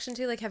this in action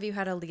too? Like, have you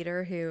had a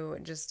leader who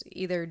just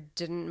either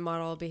didn't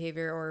model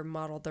behavior or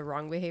modeled the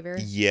wrong behavior?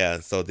 Yeah.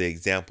 So the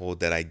example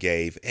that I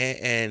gave,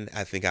 and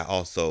I think I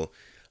also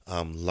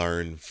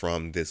learned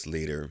from this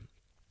leader.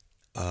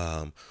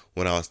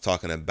 When I was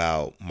talking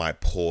about my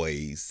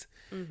poise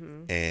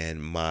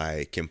and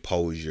my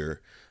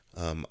composure,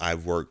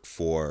 I've worked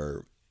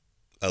for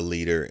a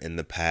leader in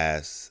the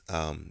past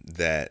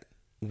that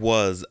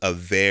was a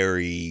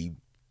very,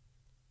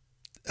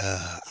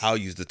 I'll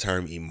use the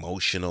term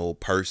emotional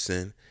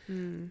person.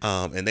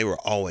 And they were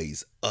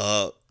always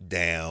up,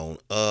 down,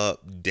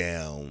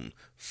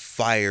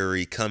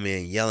 fiery, come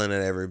in yelling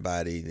at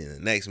everybody. Then the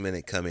next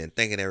minute come in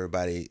thanking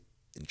everybody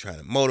and trying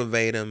to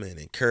motivate them and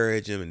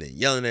encourage them, and then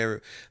yelling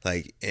at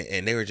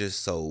and they were just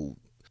so,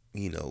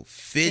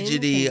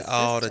 fidgety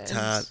all the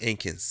time,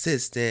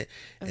 inconsistent.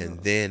 And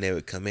then they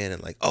would come in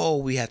and like, oh,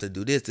 we have to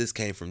do this. This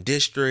came from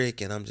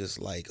district. And I'm just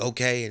like,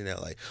 okay. And they're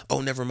like,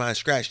 oh, never mind.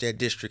 Scratch that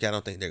district. I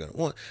don't think they're going to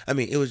want. I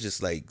mean, it was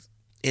just like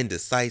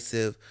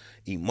indecisive,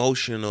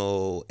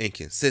 emotional,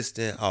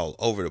 inconsistent, all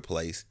over the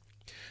place.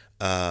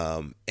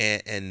 And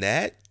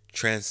that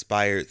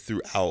transpired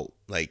throughout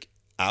like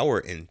our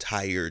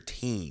entire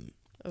team.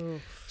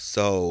 Oof.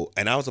 So,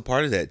 and I was a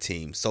part of that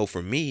team. So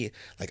for me,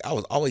 like I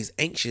was always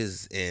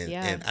anxious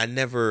and I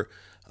never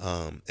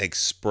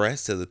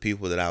expressed to the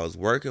people that I was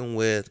working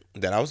with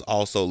that I was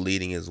also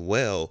leading as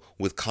well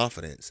with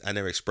confidence. I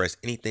never expressed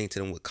anything to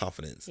them with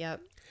confidence.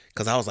 Yep.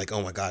 Because I was like,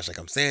 oh my gosh, like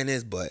I'm saying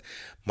this, but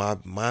my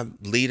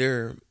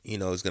leader,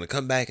 is going to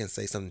come back and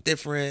say something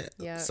different.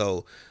 Yep.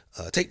 So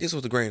take this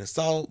with a grain of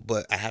salt,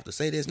 but I have to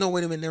say this. No,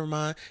 wait a minute, never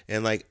mind.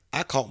 And like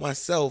I caught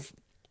myself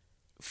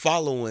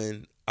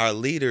following our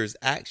leaders'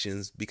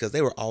 actions because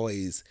they were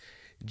always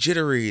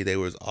jittery. They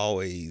was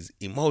always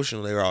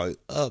emotional. They were always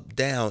up,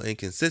 down,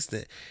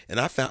 inconsistent. And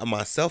I found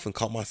myself and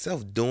caught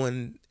myself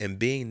doing and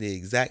being the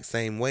exact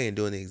same way and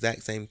doing the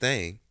exact same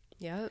thing.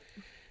 Yep.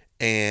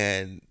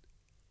 And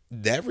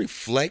that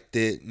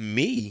reflected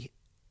me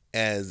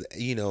as,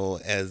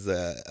 as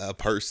a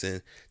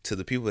person to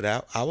the people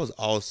that I was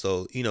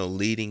also,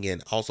 leading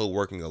and also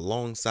working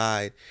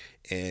alongside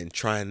and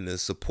trying to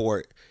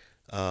support.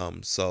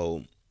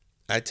 So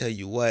I tell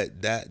you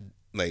what, that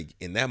like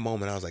in that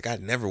moment, I was like, I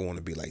never want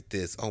to be like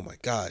this. Oh my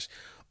gosh.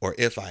 Or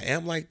if I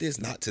am like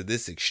this, not to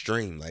this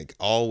extreme, like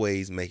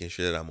always making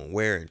sure that I'm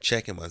aware and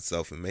checking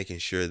myself and making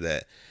sure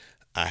that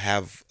I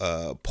have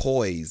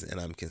poise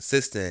and I'm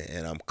consistent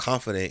and I'm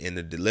confident in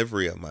the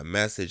delivery of my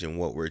message and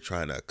what we're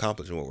trying to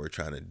accomplish and what we're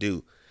trying to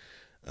do.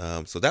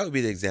 So that would be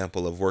the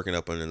example of working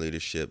up under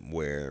leadership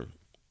where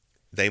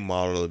they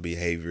modeled a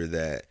behavior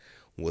that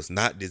was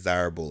not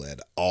desirable at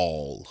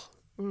all.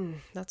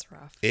 That's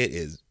rough. It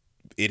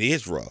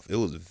is rough. It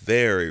was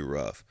very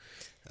rough.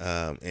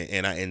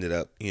 And I ended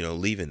up,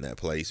 leaving that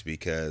place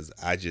because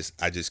I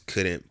just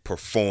couldn't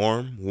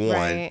perform one.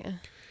 Right.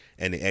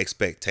 And the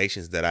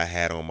expectations that I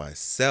had on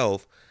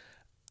myself,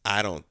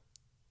 I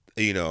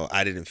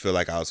didn't feel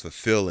like I was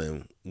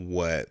fulfilling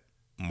what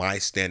my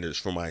standards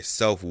for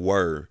myself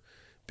were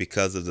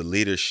because of the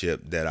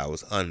leadership that I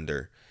was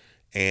under.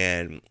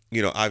 And,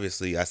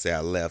 obviously I say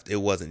I left. It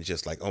wasn't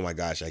just like, oh my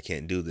gosh, I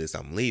can't do this,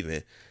 I'm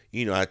leaving.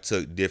 I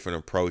took different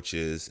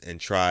approaches and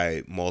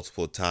tried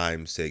multiple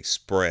times to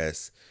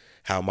express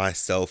how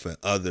myself and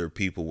other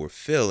people were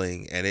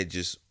feeling. And it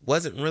just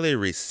wasn't really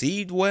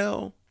received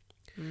well.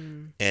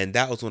 And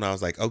that was when I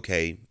was like,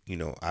 okay,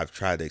 I've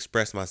tried to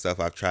express myself.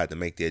 I've tried to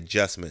make the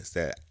adjustments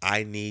that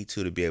I need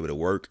to be able to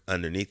work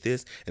underneath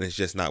this. And it's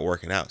just not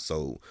working out.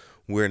 So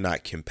we're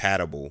not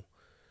compatible,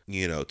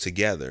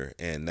 together.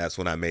 And that's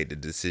when I made the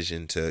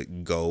decision to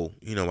go,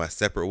 my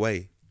separate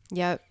way.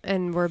 Yep.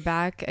 And we're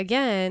back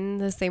again,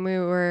 the same way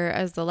we were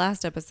as the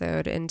last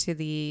episode, into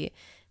the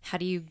how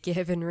do you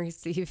give and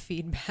receive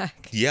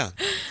feedback? Yeah.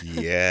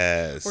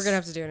 Yes. We're going to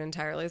have to do an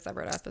entirely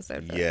separate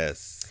episode for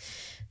yes.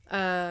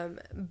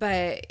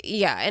 But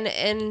yeah,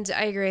 and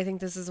I agree. I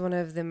think this is one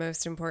of the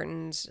most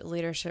important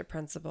leadership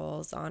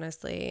principles,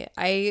 honestly.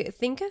 I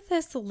think of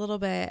this a little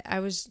bit. I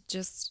was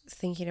just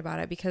thinking about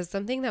it because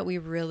something that we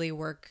really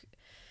work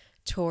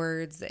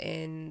towards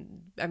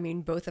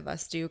both of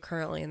us do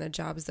currently in the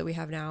jobs that we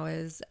have now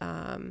is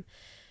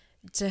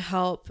to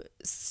help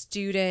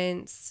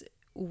students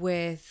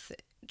with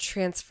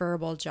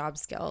transferable job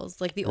skills.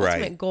 Like the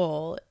ultimate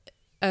goal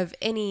of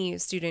any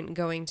student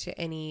going to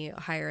any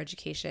higher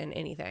education,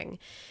 anything,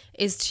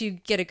 is to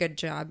get a good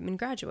job and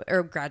graduate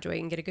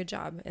and get a good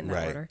job in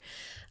that order.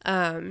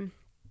 And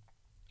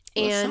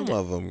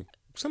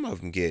some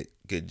of them get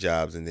good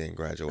jobs and then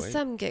graduate.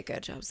 Some get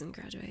good jobs and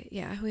graduate.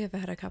 Yeah, we have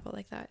had a couple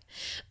like that.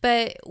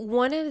 But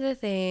one of the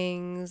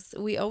things,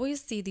 we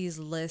always see these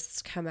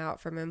lists come out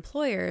from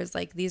employers,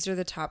 like these are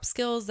the top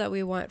skills that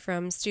we want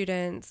from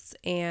students,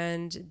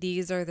 and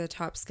these are the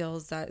top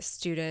skills that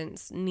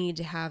students need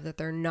to have that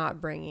they're not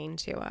bringing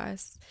to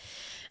us.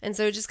 And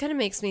so it just kind of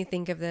makes me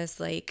think of this,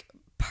 like,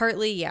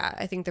 partly,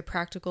 I think the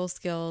practical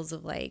skills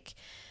of like,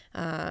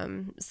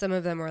 some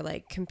of them are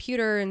like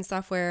computer and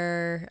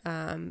software,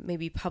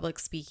 maybe public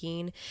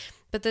speaking,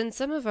 but then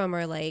some of them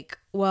are like,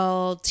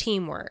 well,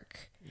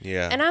 teamwork.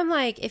 Yeah. And I'm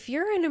like, if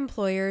you're an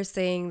employer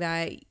saying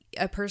that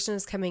a person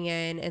is coming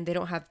in and they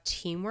don't have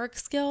teamwork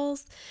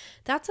skills,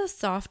 that's a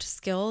soft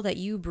skill that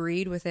you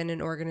breed within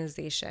an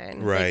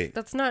organization. Right. Like,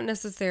 that's not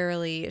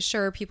necessarily,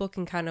 sure, people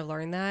can kind of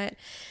learn that.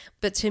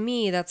 But to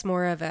me, that's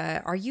more of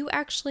a, are you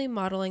actually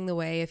modeling the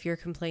way if you're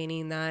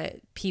complaining that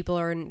people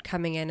are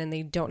coming in and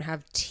they don't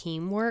have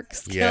teamwork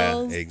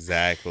skills? Yeah,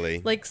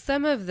 exactly. Like,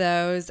 some of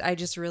those, I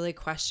just really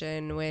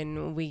question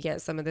when we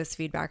get some of this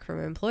feedback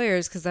from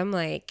employers, because I'm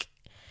like,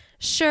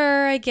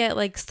 sure, I get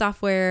like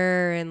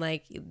software and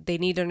like they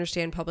need to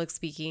understand public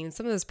speaking,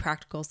 some of those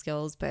practical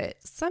skills, but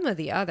some of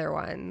the other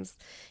ones,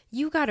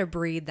 you got to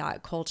breed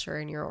that culture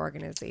in your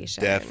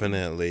organization.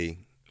 Definitely.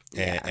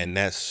 And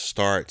that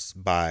starts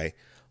by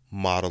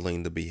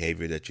modeling the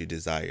behavior that you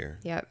desire.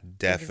 Yep.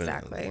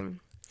 Definitely. Exactly.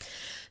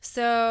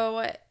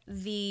 So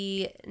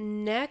the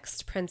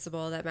next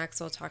principle that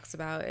Maxwell talks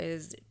about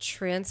is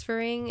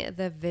transferring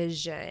the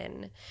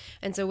vision.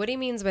 And so what he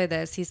means by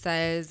this, he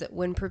says,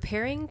 when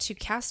preparing to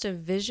cast a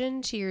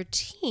vision to your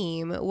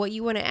team, what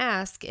you want to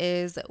ask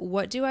is,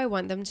 what do I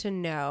want them to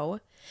know?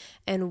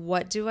 And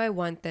what do I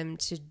want them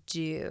to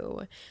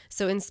do?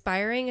 So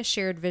inspiring a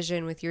shared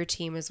vision with your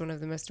team is one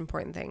of the most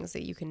important things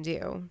that you can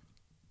do.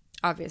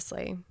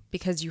 Obviously,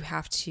 because you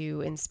have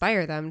to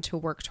inspire them to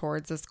work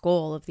towards this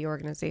goal of the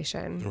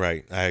organization.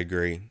 Right. I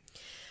agree.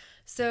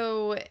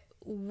 So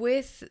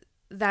with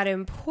that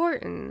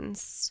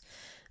importance,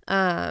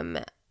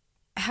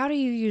 how do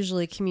you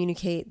usually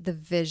communicate the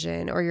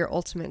vision or your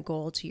ultimate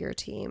goal to your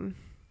team?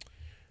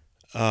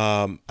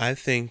 I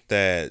think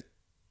that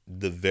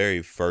the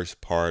very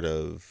first part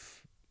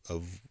of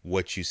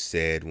what you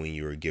said when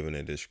you were giving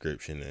a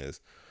description is,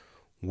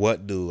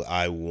 what do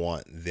I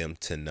want them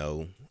to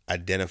know?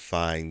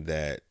 Identifying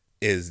that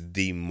is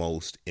the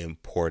most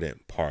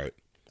important part.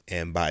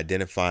 And by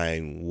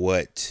identifying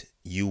what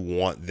you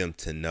want them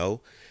to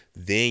know,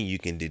 then you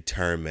can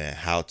determine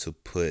how to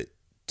put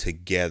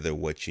together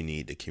what you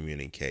need to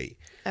communicate.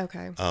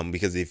 Okay.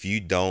 Because if you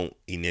don't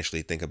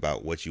initially think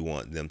about what you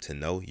want them to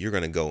know, you're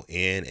going to go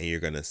in and you're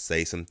going to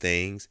say some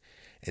things,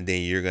 and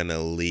then you're going to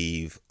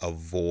leave a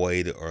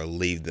void or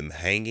leave them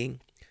hanging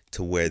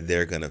to where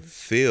they're going to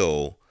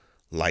feel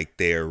like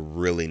they're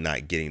really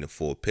not getting the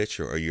full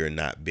picture, or you're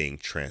not being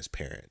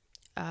transparent.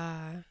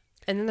 And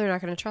then they're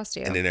not going to trust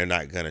you. And then they're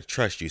not going to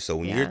trust you. So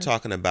when you're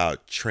talking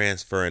about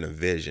transferring a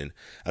vision,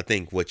 I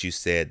think what you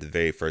said, the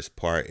very first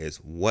part is,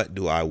 what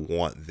do I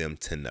want them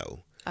to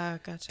know?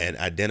 Gotcha. And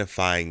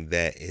identifying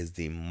that is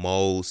the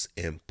most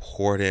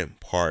important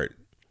part.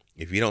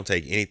 If you don't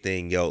take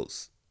anything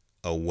else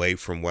away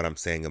from what I'm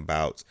saying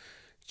about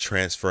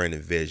transferring a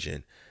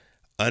vision,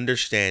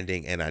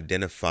 understanding and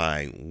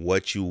identifying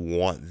what you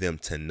want them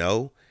to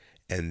know,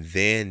 and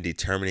then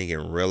determining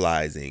and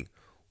realizing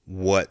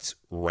what's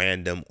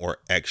random or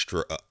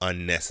extra or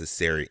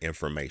unnecessary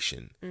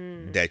information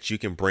that you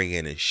can bring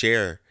in and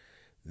share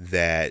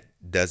that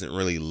doesn't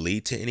really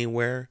lead to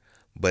anywhere,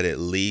 but it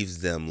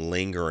leaves them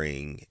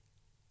lingering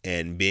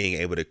and being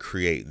able to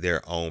create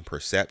their own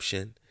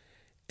perception.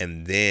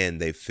 And then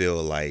they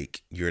feel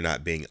like you're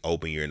not being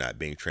open, you're not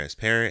being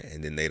transparent,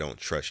 and then they don't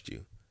trust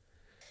you.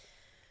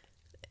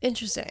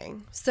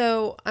 Interesting.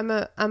 So I'm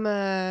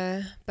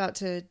about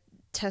to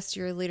test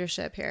your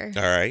leadership here.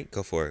 All right,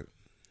 go for it.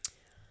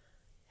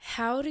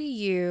 How do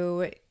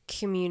you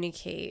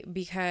communicate?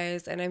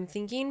 Because, and I'm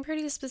thinking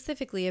pretty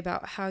specifically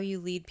about how you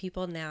lead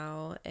people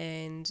now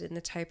and in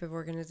the type of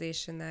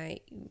organization that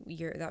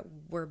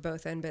we're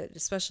both in, but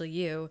especially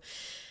you.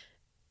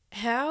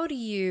 How do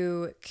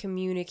you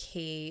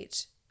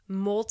communicate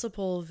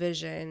multiple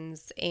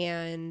visions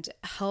and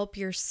help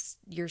your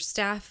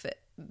staff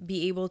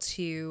be able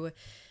to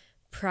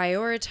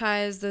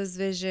prioritize those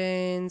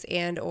visions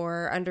and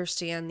or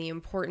understand the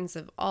importance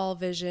of all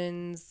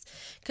visions?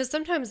 Because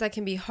sometimes that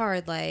can be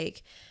hard.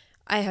 Like,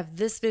 I have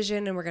this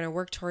vision and we're going to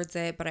work towards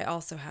it, but I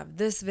also have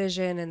this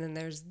vision and then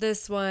there's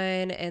this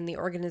one, and the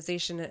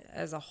organization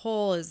as a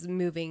whole is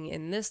moving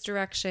in this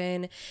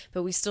direction,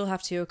 but we still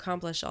have to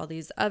accomplish all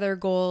these other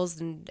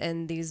goals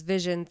and these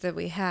visions that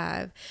we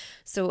have.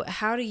 So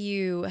how do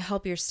you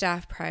help your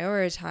staff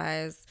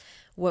prioritize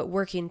what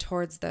working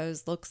towards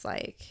those looks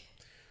like?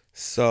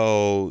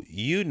 So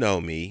you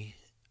know me,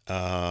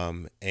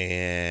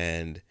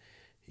 and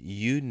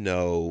you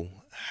know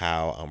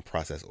how I'm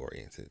process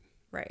oriented.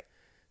 Right.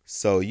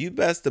 So you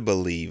best to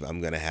believe I'm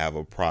going to have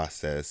a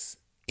process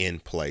in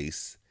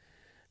place.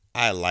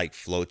 I like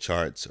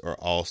flowcharts, or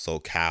also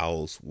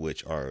COWs,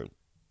 which are,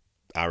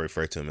 I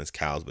refer to them as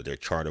COWs, but they're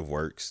chart of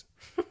works.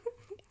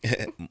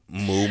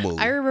 Moo.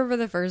 I remember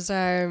the first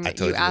time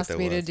you asked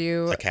me to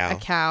do a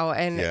cow,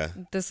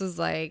 and this was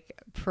like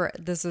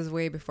this was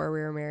way before we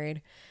were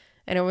married,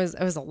 and it was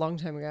a long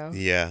time ago.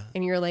 Yeah.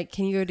 And you're like,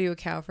 "Can you go do a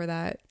cow for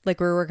that?"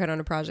 Like, we were working on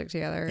a project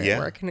together at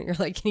work, and you're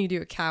like, "Can you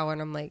do a cow?"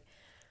 And I'm like,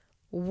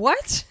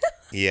 "What?"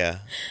 Yeah.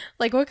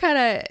 Like, what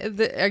kind of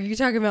are you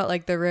talking about?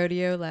 Like the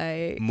rodeo,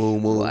 like moo.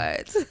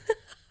 What?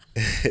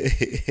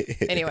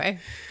 Anyway.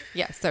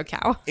 Yeah, so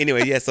cow.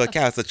 So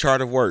cow, it's a chart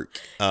of work.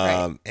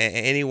 Right. And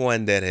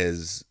anyone that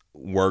has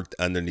worked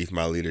underneath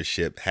my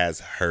leadership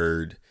has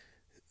heard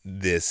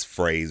this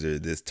phrase or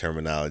this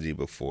terminology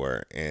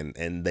before,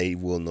 and they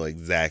will know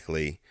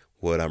exactly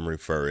what I'm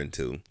referring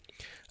to.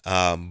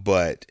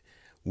 But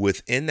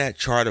within that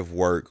chart of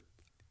work,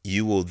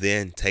 you will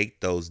then take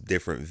those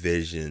different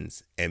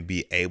visions and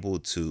be able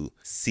to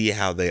see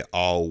how they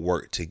all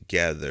work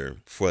together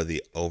for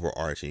the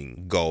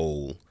overarching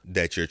goal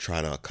that you're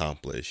trying to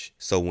accomplish.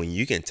 So when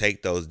you can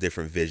take those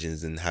different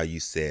visions and how you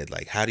said,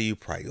 like, how do you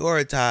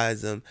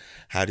prioritize them?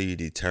 How do you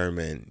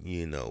determine,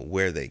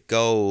 where they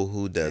go,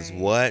 who does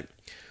what?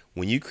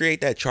 When you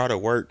create that chart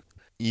of work,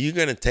 you're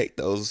going to take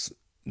those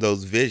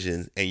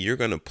visions and you're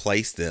going to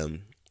place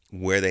them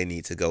where they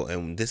need to go.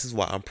 And this is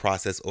why I'm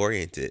process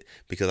oriented,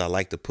 because I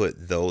like to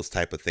put those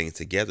type of things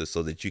together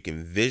so that you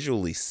can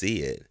visually see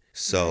it.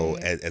 So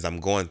as I'm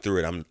going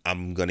through it,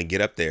 I'm going to get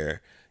up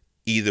there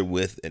either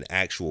with an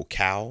actual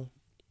cow,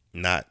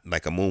 not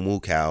like a moo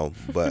cow,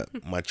 but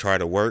my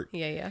chart of work.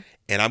 Yeah.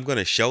 And I'm going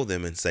to show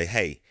them and say,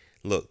 hey,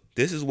 look,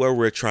 this is where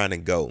we're trying to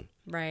go.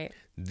 Right.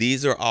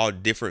 These are all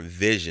different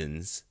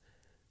visions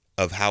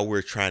of how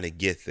we're trying to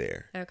get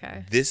there.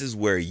 Okay. This is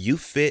where you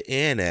fit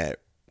in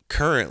at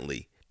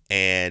currently.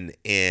 And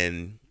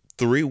in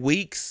 3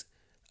 weeks,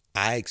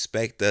 I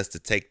expect us to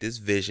take this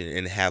vision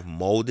and have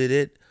molded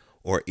it,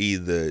 or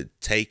either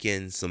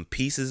taken some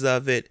pieces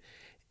of it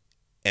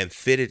and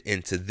fit it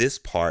into this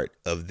part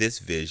of this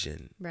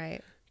vision.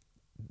 Right.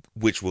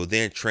 Which will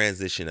then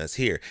transition us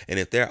here. And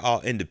if they're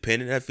all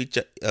independent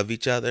of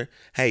each other,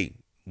 hey,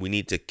 we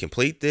need to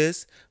complete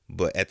this,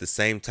 but at the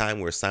same time,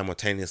 we're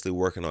simultaneously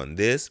working on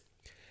this,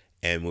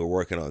 and we're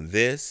working on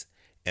this.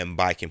 And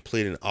by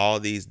completing all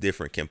these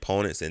different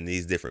components and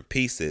these different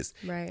pieces,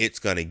 it's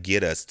going to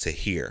get us to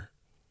here.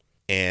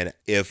 And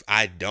if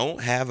I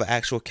don't have an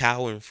actual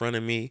cow in front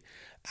of me,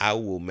 I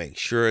will make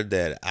sure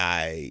that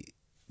I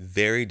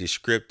very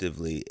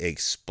descriptively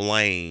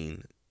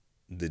explain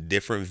the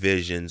different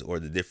visions or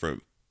the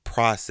different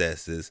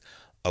processes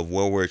of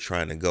where we're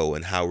trying to go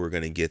and how we're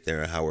going to get there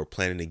and how we're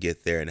planning to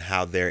get there and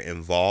how they're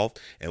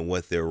involved and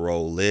what their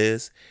role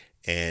is.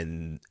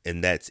 And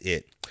that's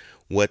it.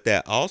 What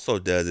that also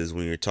does is,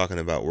 when you're talking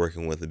about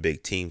working with a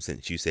big team,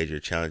 since you said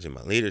you're challenging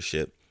my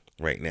leadership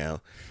right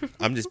now,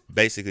 I'm just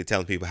basically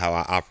telling people how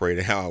I operate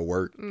and how I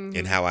work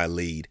and how I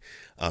lead.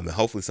 And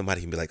hopefully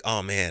somebody can be like,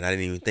 oh man, I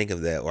didn't even think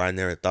of that, or I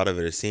never thought of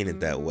it or seen it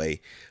that way.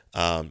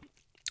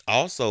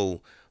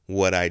 Also,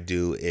 what I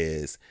do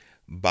is,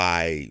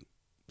 by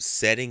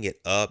setting it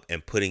up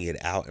and putting it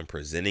out and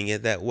presenting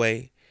it that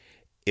way,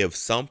 if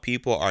some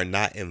people are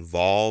not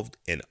involved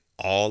in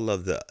all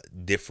of the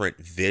different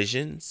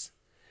visions,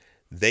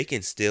 they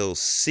can still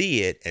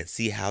see it and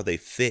see how they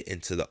fit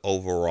into the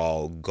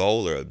overall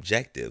goal or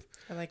objective.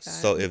 I like that.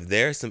 So if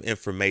there's some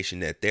information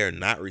that they're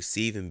not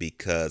receiving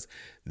because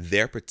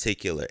their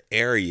particular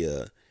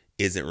area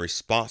isn't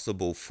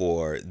responsible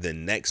for the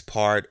next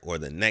part or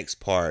the next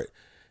part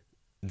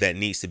that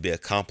needs to be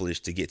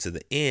accomplished to get to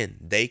the end,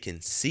 they can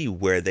see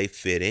where they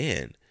fit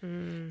in.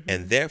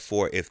 And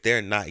therefore, if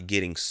they're not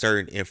getting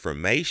certain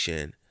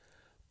information,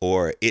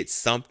 or it's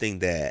something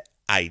that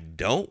I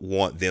don't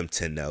want them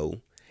to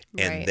know,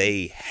 and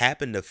they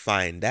happen to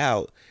find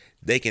out,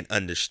 they can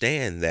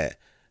understand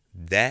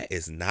that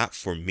is not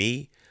for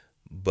me,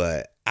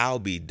 but I'll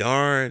be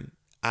darned,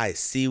 I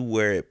see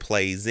where it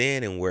plays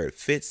in and where it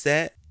fits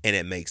at, and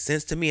it makes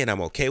sense to me, and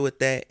I'm okay with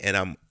that, and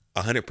I'm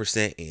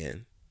 100%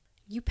 in.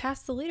 You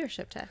passed the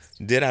leadership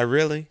test. Did I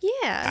really?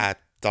 Yeah. I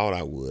thought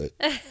I would.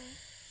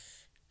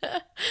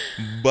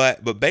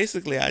 But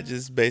basically, I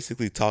just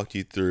talked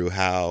you through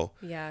how,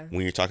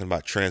 when you're talking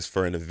about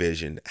transferring a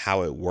vision,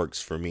 how it works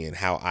for me and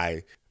how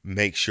I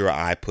make sure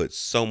I put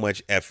so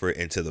much effort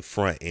into the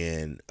front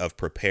end of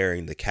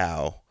preparing the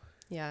cow.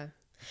 Yeah.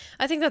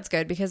 I think that's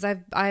good, because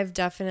I've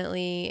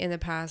definitely in the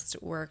past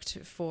worked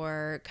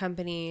for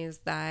companies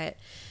that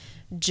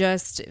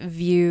just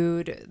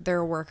viewed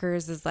their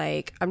workers as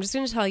like, I'm just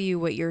going to tell you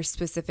what your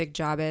specific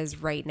job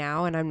is right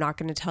now, and I'm not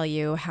going to tell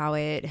you how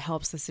it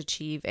helps us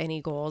achieve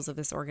any goals of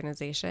this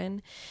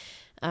organization.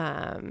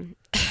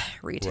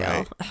 Retail.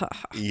 Right.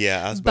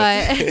 Yeah, I was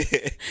about to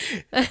say.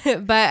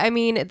 But I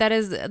mean, that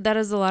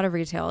is a lot of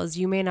retail, is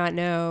you may not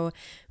know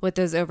what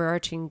those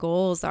overarching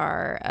goals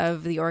are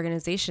of the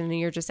organization, and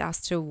you're just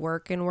asked to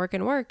work and work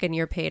and work, and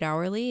you're paid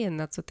hourly, and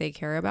that's what they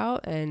care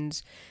about. And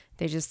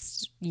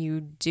you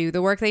do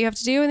the work that you have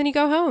to do, and then you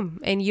go home,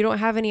 and you don't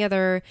have any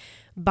other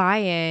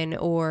buy-in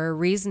or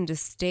reason to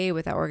stay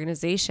with that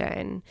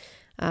organization.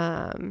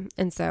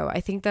 And so I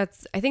think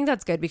that's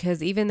good,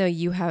 because even though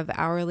you have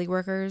hourly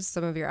workers,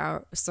 a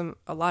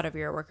lot of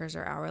your workers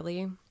are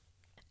hourly,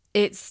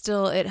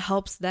 it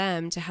helps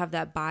them to have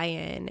that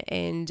buy-in.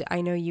 And I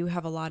know you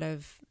have a lot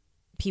of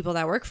people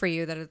that work for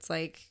you that it's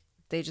like,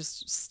 they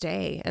just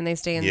stay and they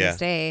stay and they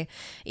stay,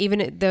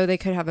 even though they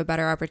could have a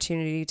better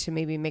opportunity to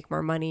maybe make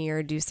more money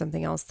or do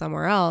something else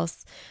somewhere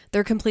else.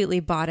 They're completely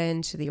bought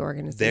into the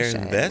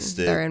organization.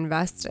 They're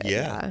invested.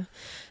 Yeah.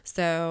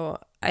 So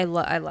I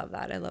love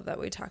that. I love that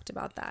we talked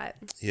about that.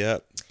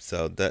 Yep.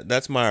 So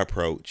that's my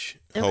approach.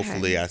 Okay.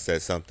 Hopefully I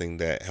said something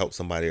that helped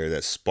somebody or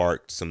that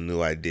sparked some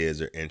new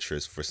ideas or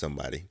interest for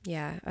somebody.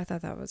 Yeah, I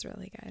thought that was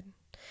really good.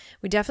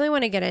 We definitely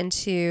want to get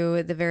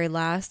into the very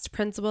last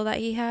principle that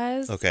he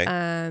has. Okay.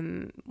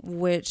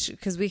 Which,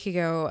 because we could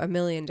go a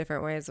million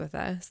different ways with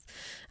this.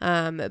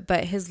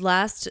 But his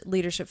last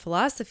leadership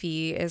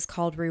philosophy is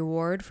called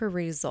reward for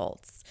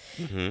results.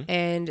 Mm-hmm.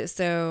 And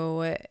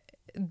so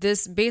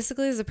this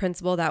basically is a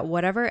principle that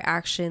whatever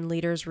action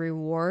leaders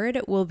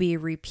reward will be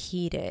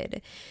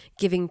repeated.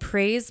 Giving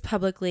praise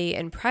publicly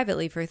and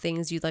privately for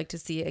things you'd like to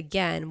see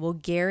again will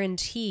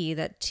guarantee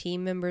that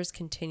team members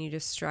continue to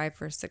strive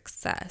for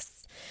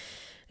success.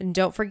 And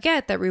don't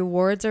forget that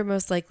rewards are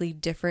most likely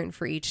different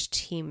for each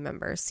team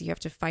member. So you have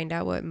to find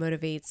out what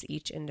motivates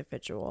each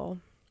individual.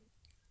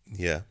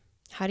 Yeah.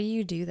 How do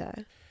you do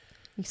that?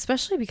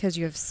 Especially because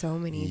you have so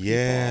many people.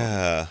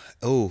 Yeah.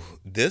 Oh,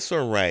 this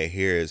one right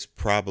here is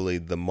probably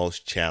the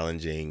most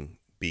challenging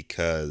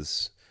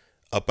because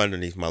up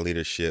underneath my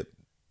leadership,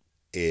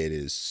 it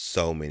is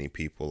so many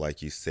people,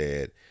 like you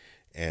said,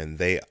 and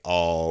they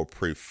all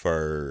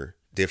prefer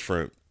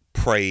different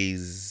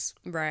praise,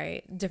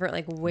 right? Different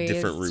like ways,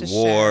 different to rewards,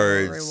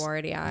 show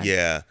reward, yeah.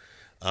 Yeah.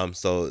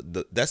 So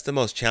that's the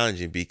most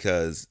challenging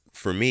because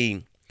for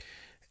me,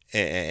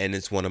 and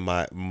it's one of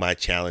my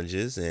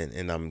challenges,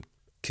 and I'm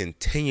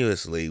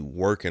continuously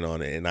working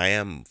on it, and I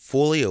am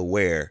fully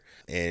aware,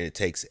 and it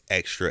takes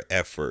extra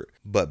effort,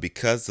 but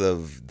because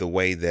of the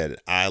way that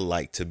I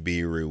like to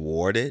be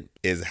rewarded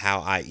is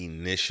how I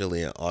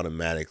initially and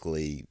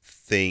automatically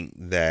think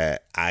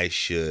that I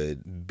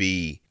should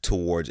be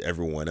towards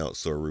everyone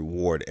else or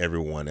reward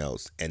everyone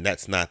else, and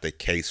that's not the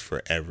case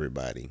for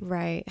everybody.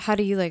 Right. How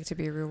do you like to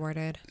be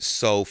rewarded?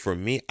 So for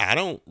me, I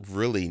don't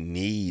really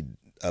need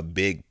a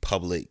big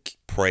public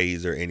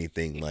praise or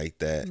anything like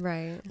that.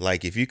 Right.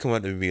 Like if you come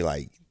up to me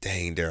like,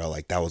 dang, Daryl,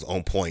 like that was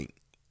on point.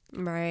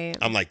 Right.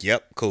 I'm like,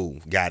 yep, cool,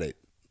 got it.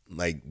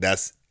 Like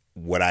that's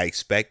what I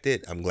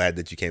expected. I'm glad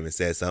that you came and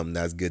said something.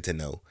 That's good to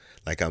know.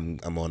 Like I'm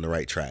on the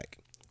right track.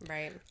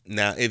 Right.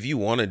 Now, if you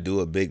want to do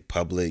a big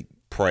public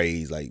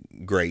praise, like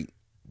great,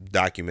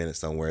 document it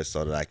somewhere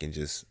so that I can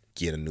just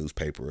get a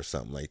newspaper or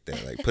something like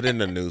that. Like put it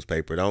in a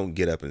newspaper. Don't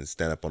get up and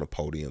stand up on a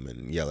podium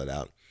and yell it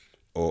out.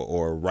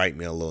 Or write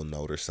me a little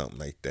note or something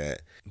like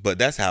that. But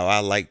that's how I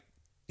like,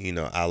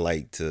 I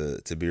like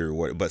to be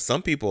rewarded. But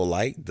some people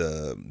like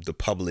the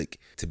public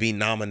to be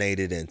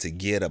nominated and to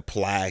get a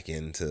plaque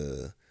and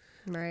to,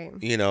 right.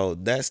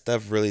 That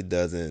stuff really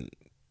doesn't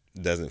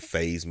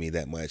faze me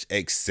that much,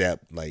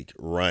 except like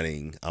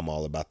running. I'm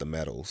all about the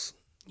medals.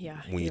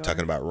 Yeah. When you're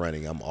talking about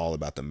running, I'm all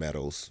about the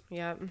medals.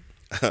 Yep.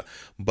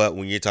 But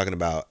when you're talking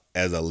about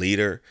as a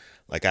leader,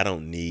 like I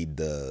don't need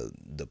the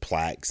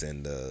plaques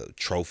and the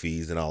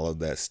trophies and all of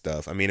that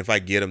stuff. I mean, if I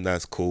get them,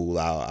 that's cool.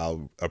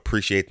 I'll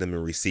appreciate them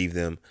and receive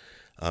them,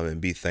 and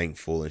be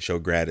thankful and show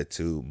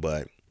gratitude.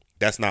 But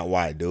that's not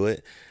why I do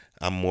it.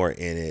 I'm more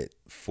in it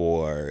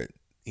for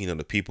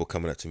the people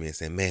coming up to me and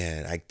saying,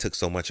 "Man, I took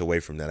so much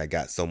away from that. I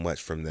got so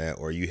much from that,"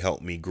 or "You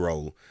helped me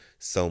grow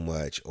so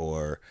much,"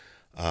 or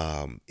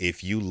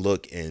if you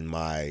look in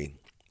my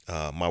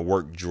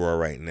work drawer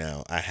right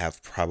now, I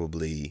have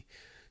probably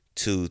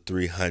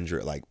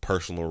 200-300 like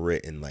personal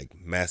written like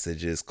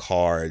messages,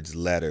 cards,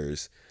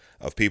 letters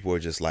of people who are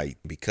just like,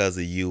 because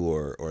of you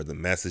or the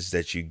message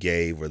that you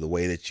gave or the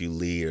way that you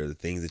lead or the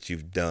things that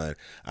you've done,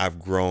 I've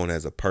grown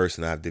as a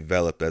person. I've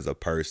developed as a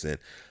person.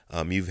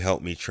 You've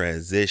helped me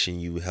transition.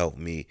 You helped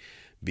me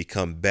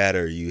become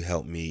better. You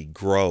helped me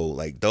grow.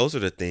 Like those are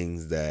the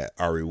things that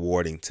are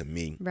rewarding to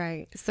me.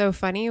 Right. So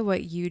funny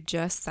what you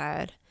just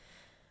said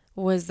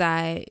was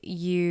that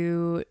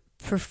you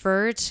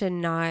prefer to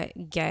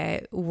not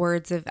get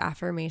words of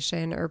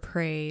affirmation or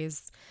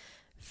praise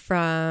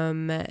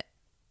from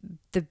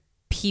the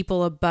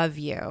people above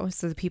you,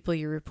 so the people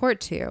you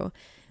report to.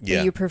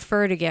 Yeah. You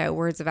prefer to get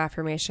words of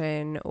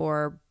affirmation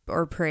or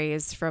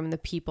praise from the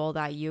people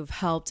that you've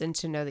helped and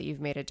to know that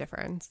you've made a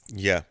difference.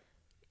 Yeah.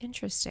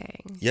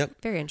 Interesting.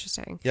 Yep. Very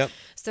interesting. Yep.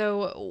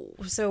 So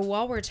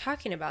while we're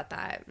talking about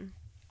that,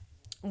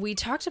 we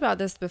talked about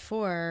this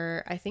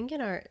before, I think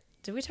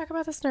did we talk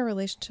about this in our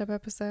relationship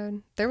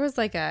episode? There was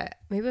maybe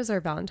it was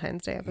our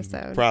Valentine's Day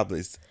episode.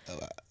 Probably.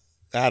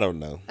 I don't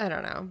know.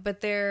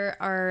 But there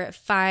are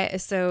 5.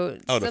 So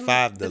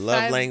the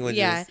love languages.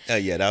 Yeah.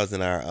 Yeah, that was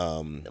in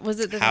our was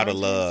it the How to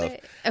Valentine's Love?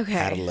 Day? Okay.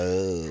 How to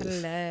Love. How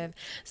to Love.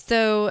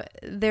 So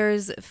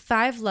there's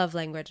 5 love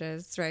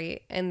languages,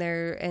 right? And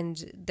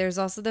there's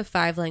also the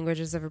 5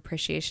 languages of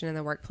appreciation in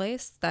the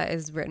workplace that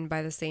is written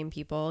by the same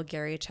people,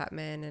 Gary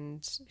Chapman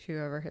and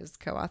whoever his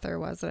co-author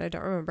was that I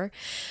don't remember.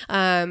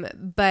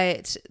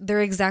 But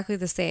they're exactly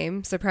the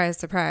same. Surprise,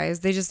 surprise.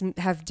 They just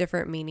have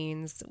different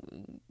meanings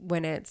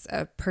when it's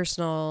a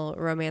personal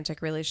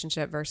romantic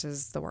relationship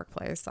versus the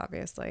workplace,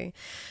 obviously.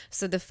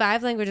 So the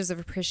 5 languages of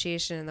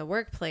appreciation in the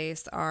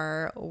workplace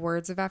are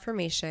words of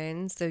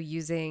affirmation, so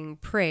using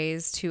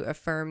praise to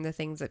affirm the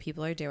things that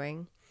people are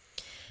doing.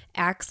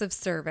 acts of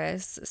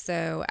service.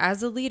 So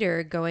as a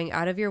leader, going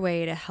out of your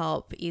way to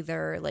help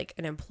either like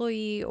an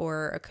employee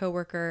or a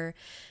coworker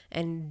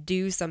and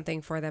do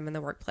something for them in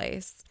the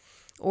workplace.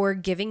 Or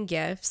giving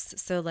gifts.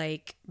 So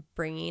like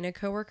bringing a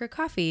coworker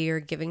coffee or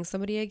giving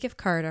somebody a gift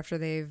card after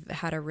they've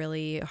had a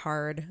really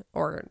hard,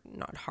 or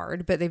not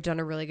hard, but they've done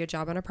a really good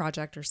job on a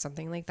project or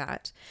something like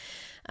that.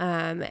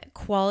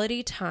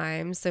 Quality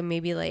time. So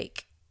maybe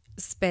like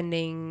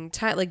spending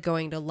time, like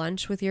going to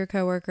lunch with your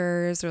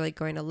coworkers or like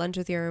going to lunch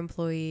with your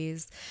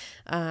employees.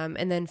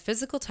 And then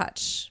physical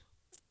touch.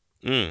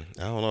 I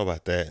don't know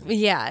about that.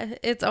 Yeah,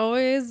 it's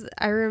always,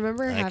 I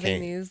remember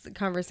having these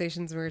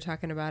conversations when we were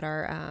talking about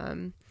our,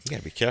 you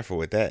gotta be careful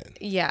with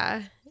that.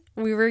 Yeah.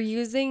 We were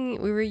using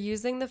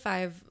the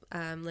 5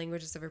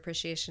 languages of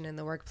appreciation in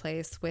the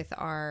workplace with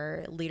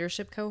our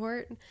leadership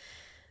cohort.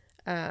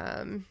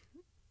 Do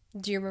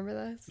you remember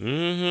this?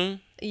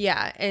 Mm-hmm.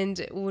 Yeah.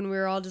 And when we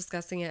were all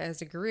discussing it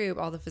as a group,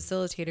 all the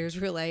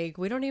facilitators were like,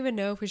 we don't even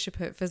know if we should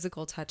put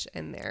physical touch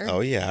in there. Oh,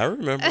 yeah. I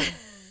remember.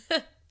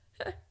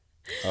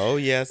 Oh,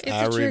 yes. It's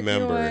I a tricky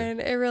remember.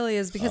 one. It really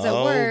is, because at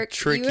work,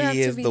 tricky you have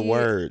is to be the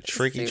word.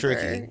 Tricky.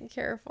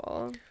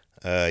 careful.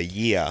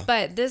 Yeah.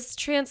 But this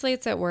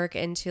translates at work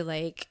into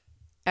like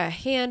a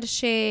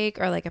handshake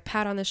or like a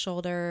pat on the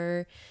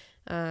shoulder.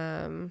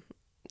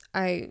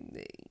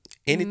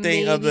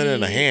 Anything other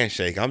than a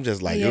handshake, I'm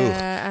just like,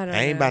 yeah,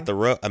 I ain't about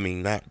to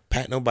not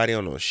pat nobody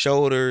on those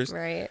shoulders.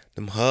 Right.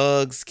 Them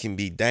hugs can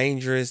be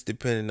dangerous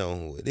depending on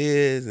who it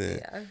is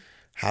and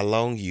how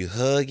long you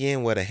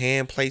hugging, what a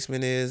hand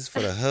placement is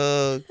for the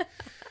hug.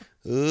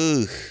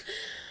 Ooh.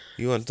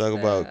 You want to talk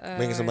about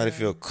making somebody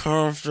feel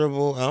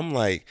comfortable? I'm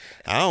like,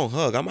 I don't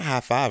hug. I'm a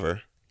high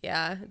fiver.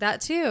 Yeah,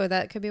 that too.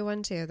 That could be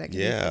one too. That could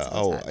be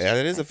Oh, touch. yeah,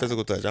 it is a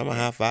physical touch. I'm a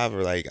high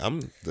fiver. Like,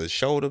 I'm the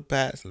shoulder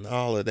pats and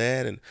all of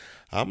that. And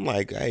I'm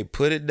like, hey,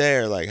 put it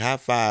there, like high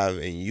five.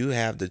 And you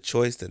have the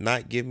choice to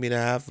not give me the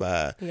high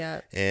five.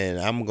 Yeah. And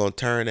I'm going to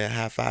turn that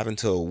high five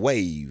into a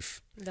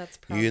wave. That's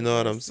probably You know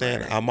what I'm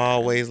saying? I'm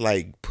always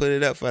like, put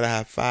it up for the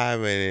high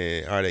five.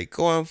 And are they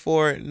going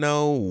for it?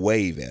 No,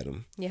 wave at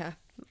them. Yeah.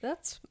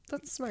 That's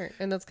smart,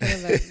 and that's kind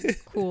of a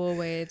cool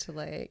way to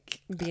like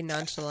be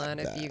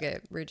nonchalant if you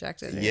get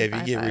rejected. Yeah, if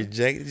you get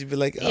rejected, you'd be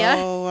like,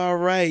 oh, all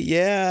right,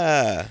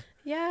 yeah.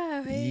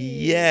 Yeah. Hey,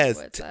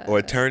 yes.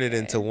 Or turn it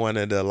into one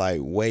of the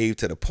like wave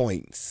to the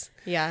points.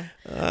 Yeah.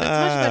 That's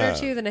much better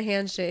too than a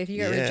handshake. If you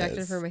get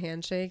rejected from a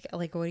handshake,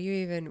 like what do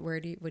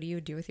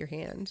you do with your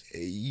hand?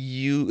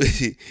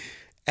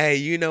 Hey,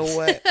 you know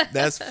what?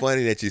 That's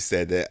funny that you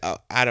said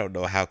that. I don't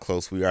know how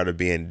close we are to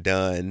being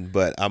done,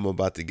 but I'm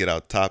about to get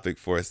off topic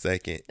for a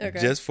second. Okay.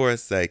 Just for a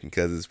second,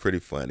 because it's pretty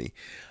funny.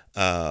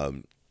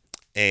 And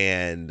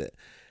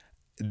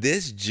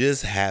this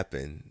just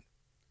happened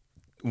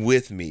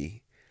with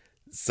me.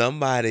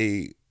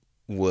 Somebody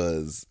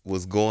was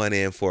going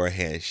in for a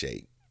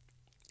handshake,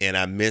 and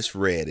I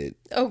misread it.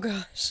 Oh,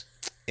 gosh.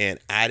 And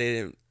I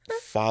didn't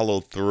follow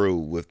through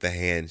with the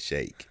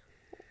handshake.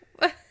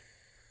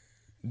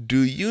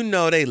 Do you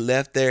know they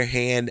left their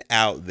hand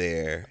out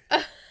there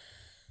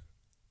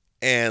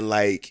and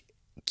like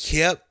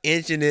kept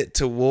inching it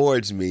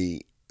towards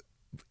me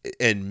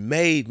and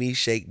made me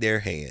shake their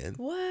hand?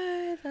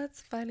 What?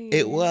 That's funny.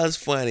 It was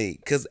funny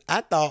because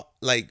I thought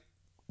like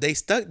they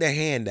stuck their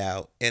hand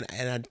out and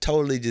I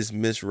totally just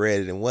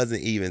misread it and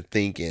wasn't even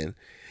thinking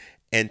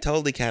and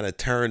totally kind of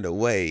turned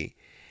away.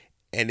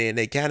 And then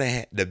they kind of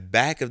had the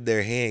back of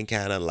their hand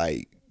kind of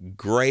like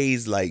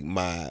grazed like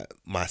my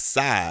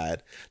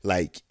side,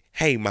 like,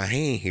 hey, my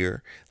hand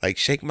here, like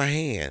shake my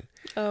hand.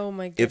 Oh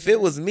my goodness. If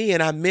it was me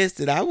and I missed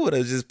it, I would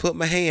have just put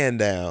my hand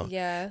down.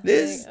 Yeah.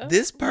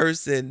 This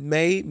person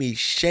made me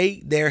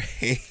shake their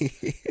hand.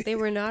 They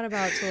were not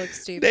about to look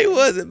stupid. They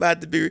wasn't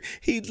about to be.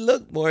 They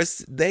looked more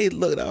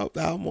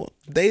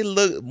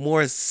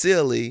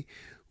silly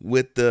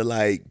with the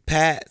like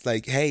pats,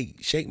 like, hey,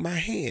 shake my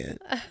hand.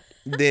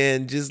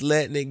 Than just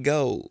letting it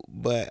go.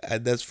 But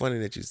that's funny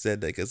that you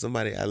said that because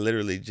I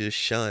literally just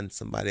shunned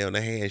somebody on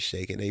a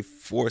handshake and they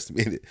forced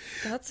me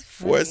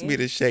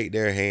to shake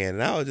their hand.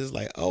 And I was just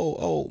like,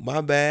 oh,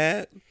 my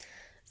bad.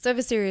 So I have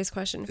a serious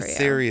question for you.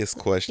 Serious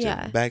question.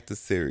 Yeah. Back to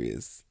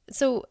serious.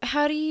 So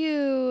how do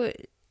you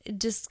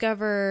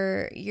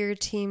discover your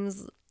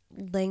team's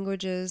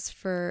languages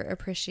for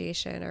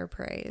appreciation or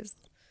praise?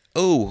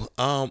 Oh,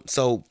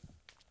 so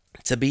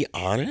to be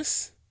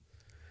honest,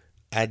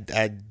 I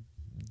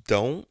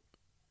don't.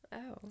 Oh.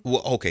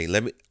 Well, okay,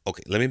 let me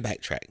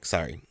backtrack.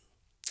 Sorry.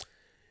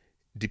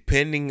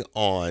 Depending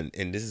on,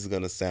 and this is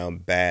going to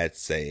sound bad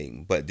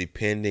saying, but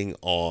depending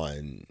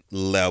on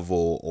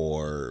level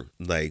or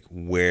like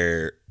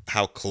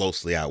how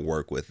closely I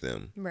work with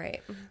them.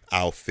 Right.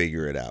 I'll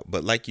figure it out.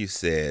 But like you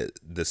said,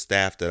 the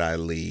staff that I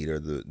lead, or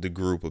the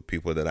group of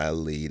people that I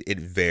lead, it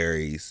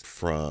varies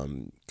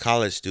from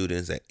college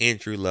students at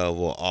entry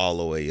level all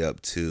the way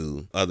up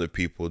to other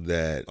people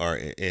that are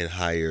in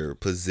higher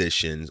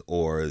positions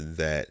or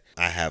that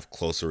I have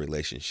closer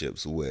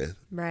relationships with.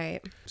 Right.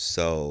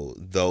 So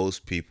those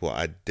people,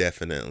 I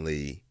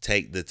definitely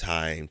take the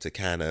time to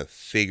kind of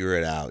figure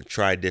it out,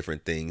 try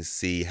different things,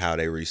 see how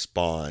they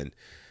respond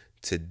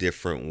to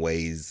different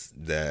ways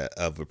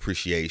of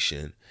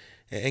appreciation,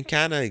 and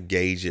kind of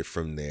gauge it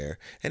from there.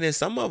 And then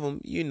some of them,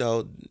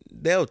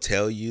 they'll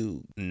tell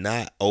you,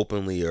 not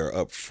openly or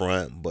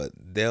upfront, but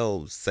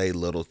they'll say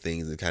little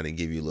things and kind of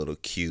give you little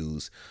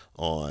cues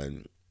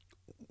on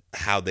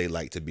how they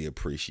like to be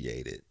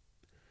appreciated.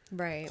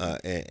 Right.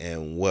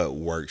 And what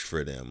works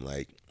for them.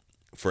 Like,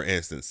 for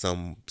instance,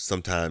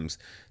 sometimes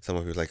some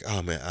of you are like,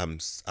 oh man,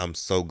 I'm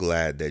so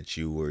glad that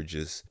you were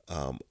just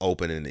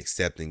open and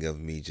accepting of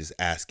me just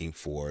asking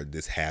for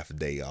this half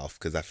day off,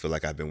 because I feel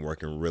like I've been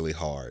working really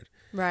hard.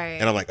 Right.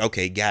 And I'm like,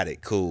 okay, got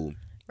it, cool.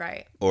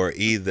 Right. Or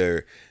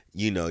either,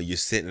 you're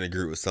sitting in a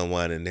group with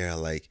someone and they're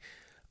like,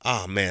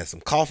 oh man, some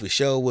coffee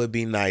show would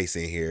be nice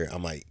in here.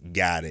 I'm like,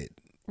 got it.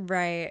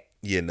 Right.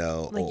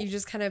 Like, you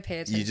just kind of pay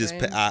attention. You just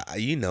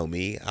you know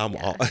me. I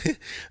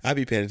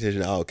be paying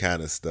attention to all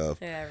kind of stuff.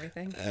 Yeah,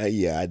 everything.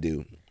 Yeah, I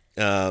do.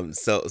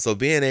 So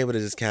being able to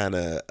just kind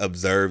of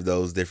observe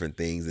those different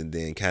things and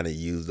then kind of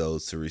use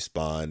those to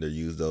respond or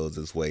use those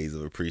as ways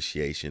of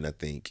appreciation, I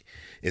think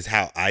is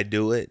how I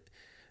do it.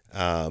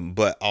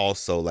 But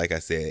also, like I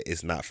said,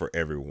 it's not for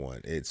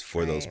everyone. It's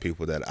for those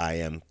people that I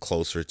am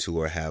closer to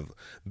or have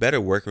better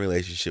working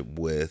relationship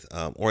with,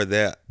 or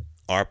that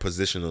are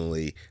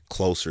positionally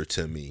closer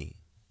to me.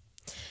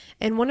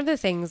 And one of the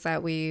things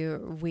that we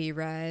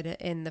read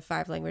in the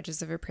 5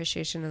 languages of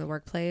appreciation in the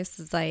workplace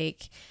is,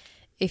 like,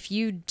 if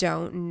you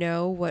don't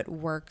know what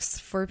works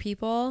for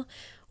people,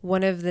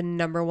 one of the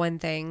number one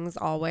things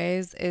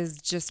always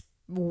is just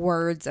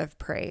words of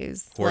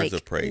praise. Words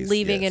of praise.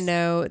 Leaving yes. a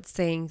note,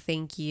 saying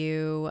thank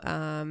you,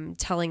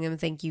 telling them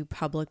thank you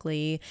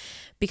publicly.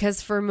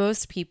 Because for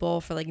most people,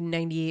 for like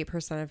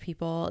 98% of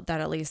people,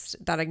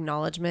 that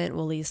acknowledgement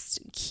will at least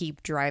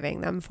keep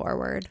driving them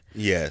forward.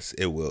 Yes,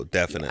 it will.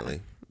 Definitely.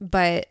 Yeah.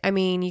 But I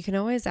mean, you can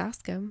always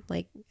ask them,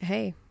 like,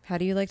 hey, how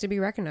do you like to be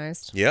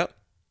recognized? Yep.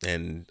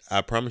 And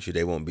I promise you,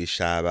 they won't be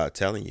shy about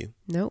telling you.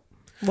 Nope.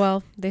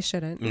 Well, they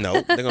shouldn't. No,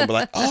 they're going to be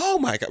like, oh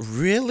my God,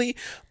 really?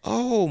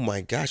 Oh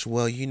my gosh.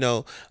 Well,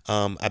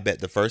 I bet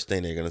the first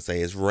thing they're going to say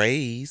is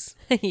raise.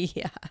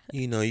 Yeah.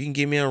 You can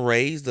give me a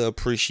raise to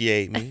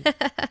appreciate me.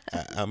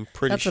 I'm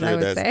pretty that's sure what I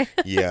would say.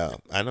 Yeah,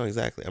 I know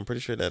exactly. I'm pretty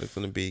sure that it's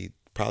going to be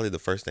probably the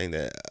first thing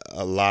that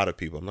a lot of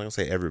people, I'm not going to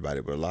say everybody,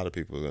 but a lot of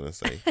people are going to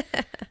say.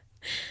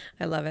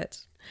 I love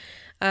it.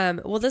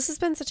 Well, this has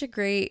been such a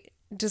great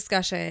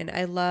discussion.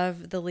 I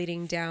love the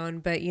leading down,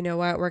 but you know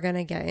what? We're going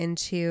to get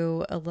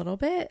into a little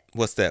bit.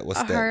 What's that?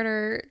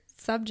 Harder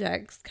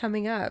subjects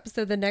coming up.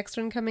 So the next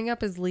one coming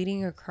up is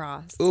leading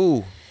across.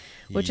 Ooh.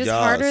 Which is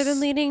harder than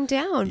leading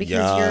down,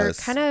 because you're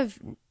kind of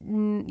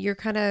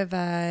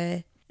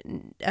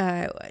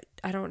I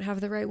don't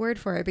have the right word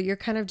for it, but you're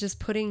kind of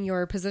just putting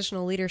your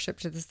positional leadership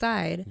to the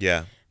side.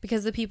 Yeah.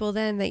 Because the people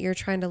then that you're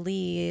trying to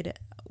lead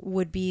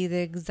would be the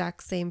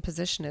exact same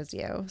position as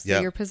you.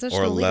 So your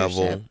positional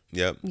leadership,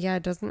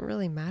 it doesn't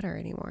really matter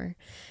anymore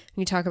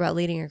when you talk about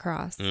leading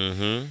across.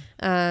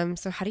 Mm-hmm.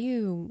 So how do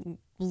you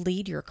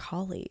lead your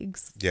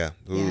colleagues? Yeah.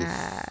 Oof.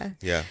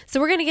 Yeah. So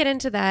we're going to get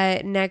into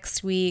that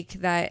next week.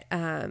 That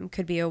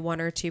could be a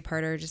 1 or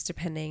 2-parter, just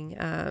depending.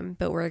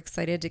 But we're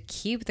excited to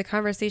keep the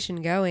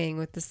conversation going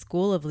with the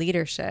School of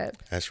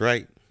Leadership. That's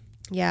right.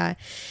 Yeah.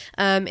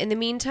 In the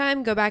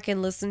meantime, go back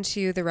and listen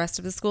to the rest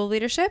of the School of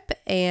Leadership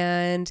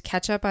and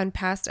catch up on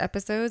past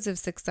episodes of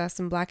Success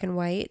in Black and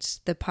White,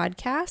 the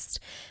podcast,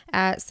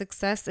 at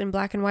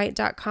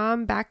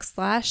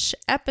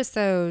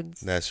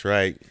successinblackandwhite.com/episodes. That's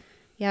right.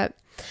 Yep.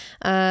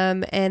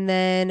 And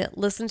then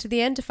listen to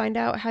the end to find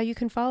out how you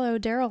can follow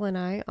Daryl and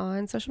I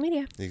on social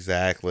media.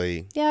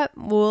 Exactly. Yep.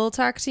 We'll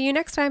talk to you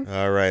next time.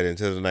 All right.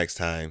 Until the next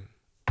time.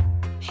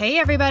 Hey,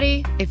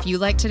 everybody. If you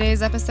liked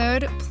today's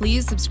episode,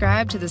 please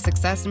subscribe to the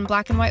Success in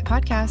Black and White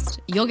podcast.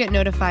 You'll get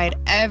notified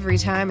every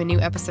time a new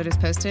episode is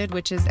posted,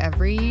 which is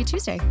every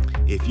Tuesday.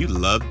 If you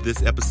loved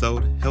this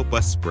episode, help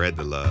us spread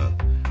the love.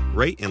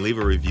 Rate and leave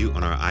a review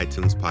on our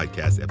iTunes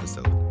podcast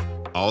episode.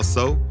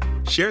 Also,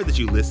 share that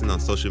you listen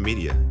on social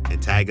media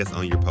and tag us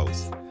on your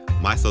posts.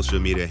 My social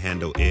media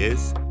handle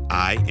is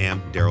I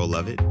am Daryl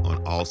Lovett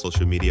on all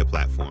social media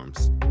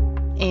platforms.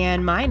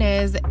 And mine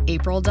is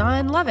April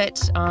Dawn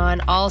Lovett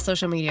on all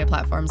social media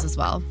platforms as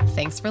well.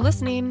 Thanks for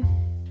listening.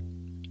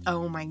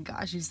 Oh my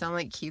gosh, you sound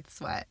like Keith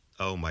Sweat.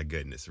 Oh my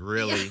goodness,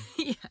 really?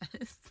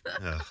 Yes.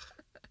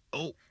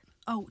 Oh,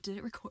 Oh, did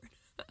it record?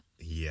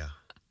 yeah.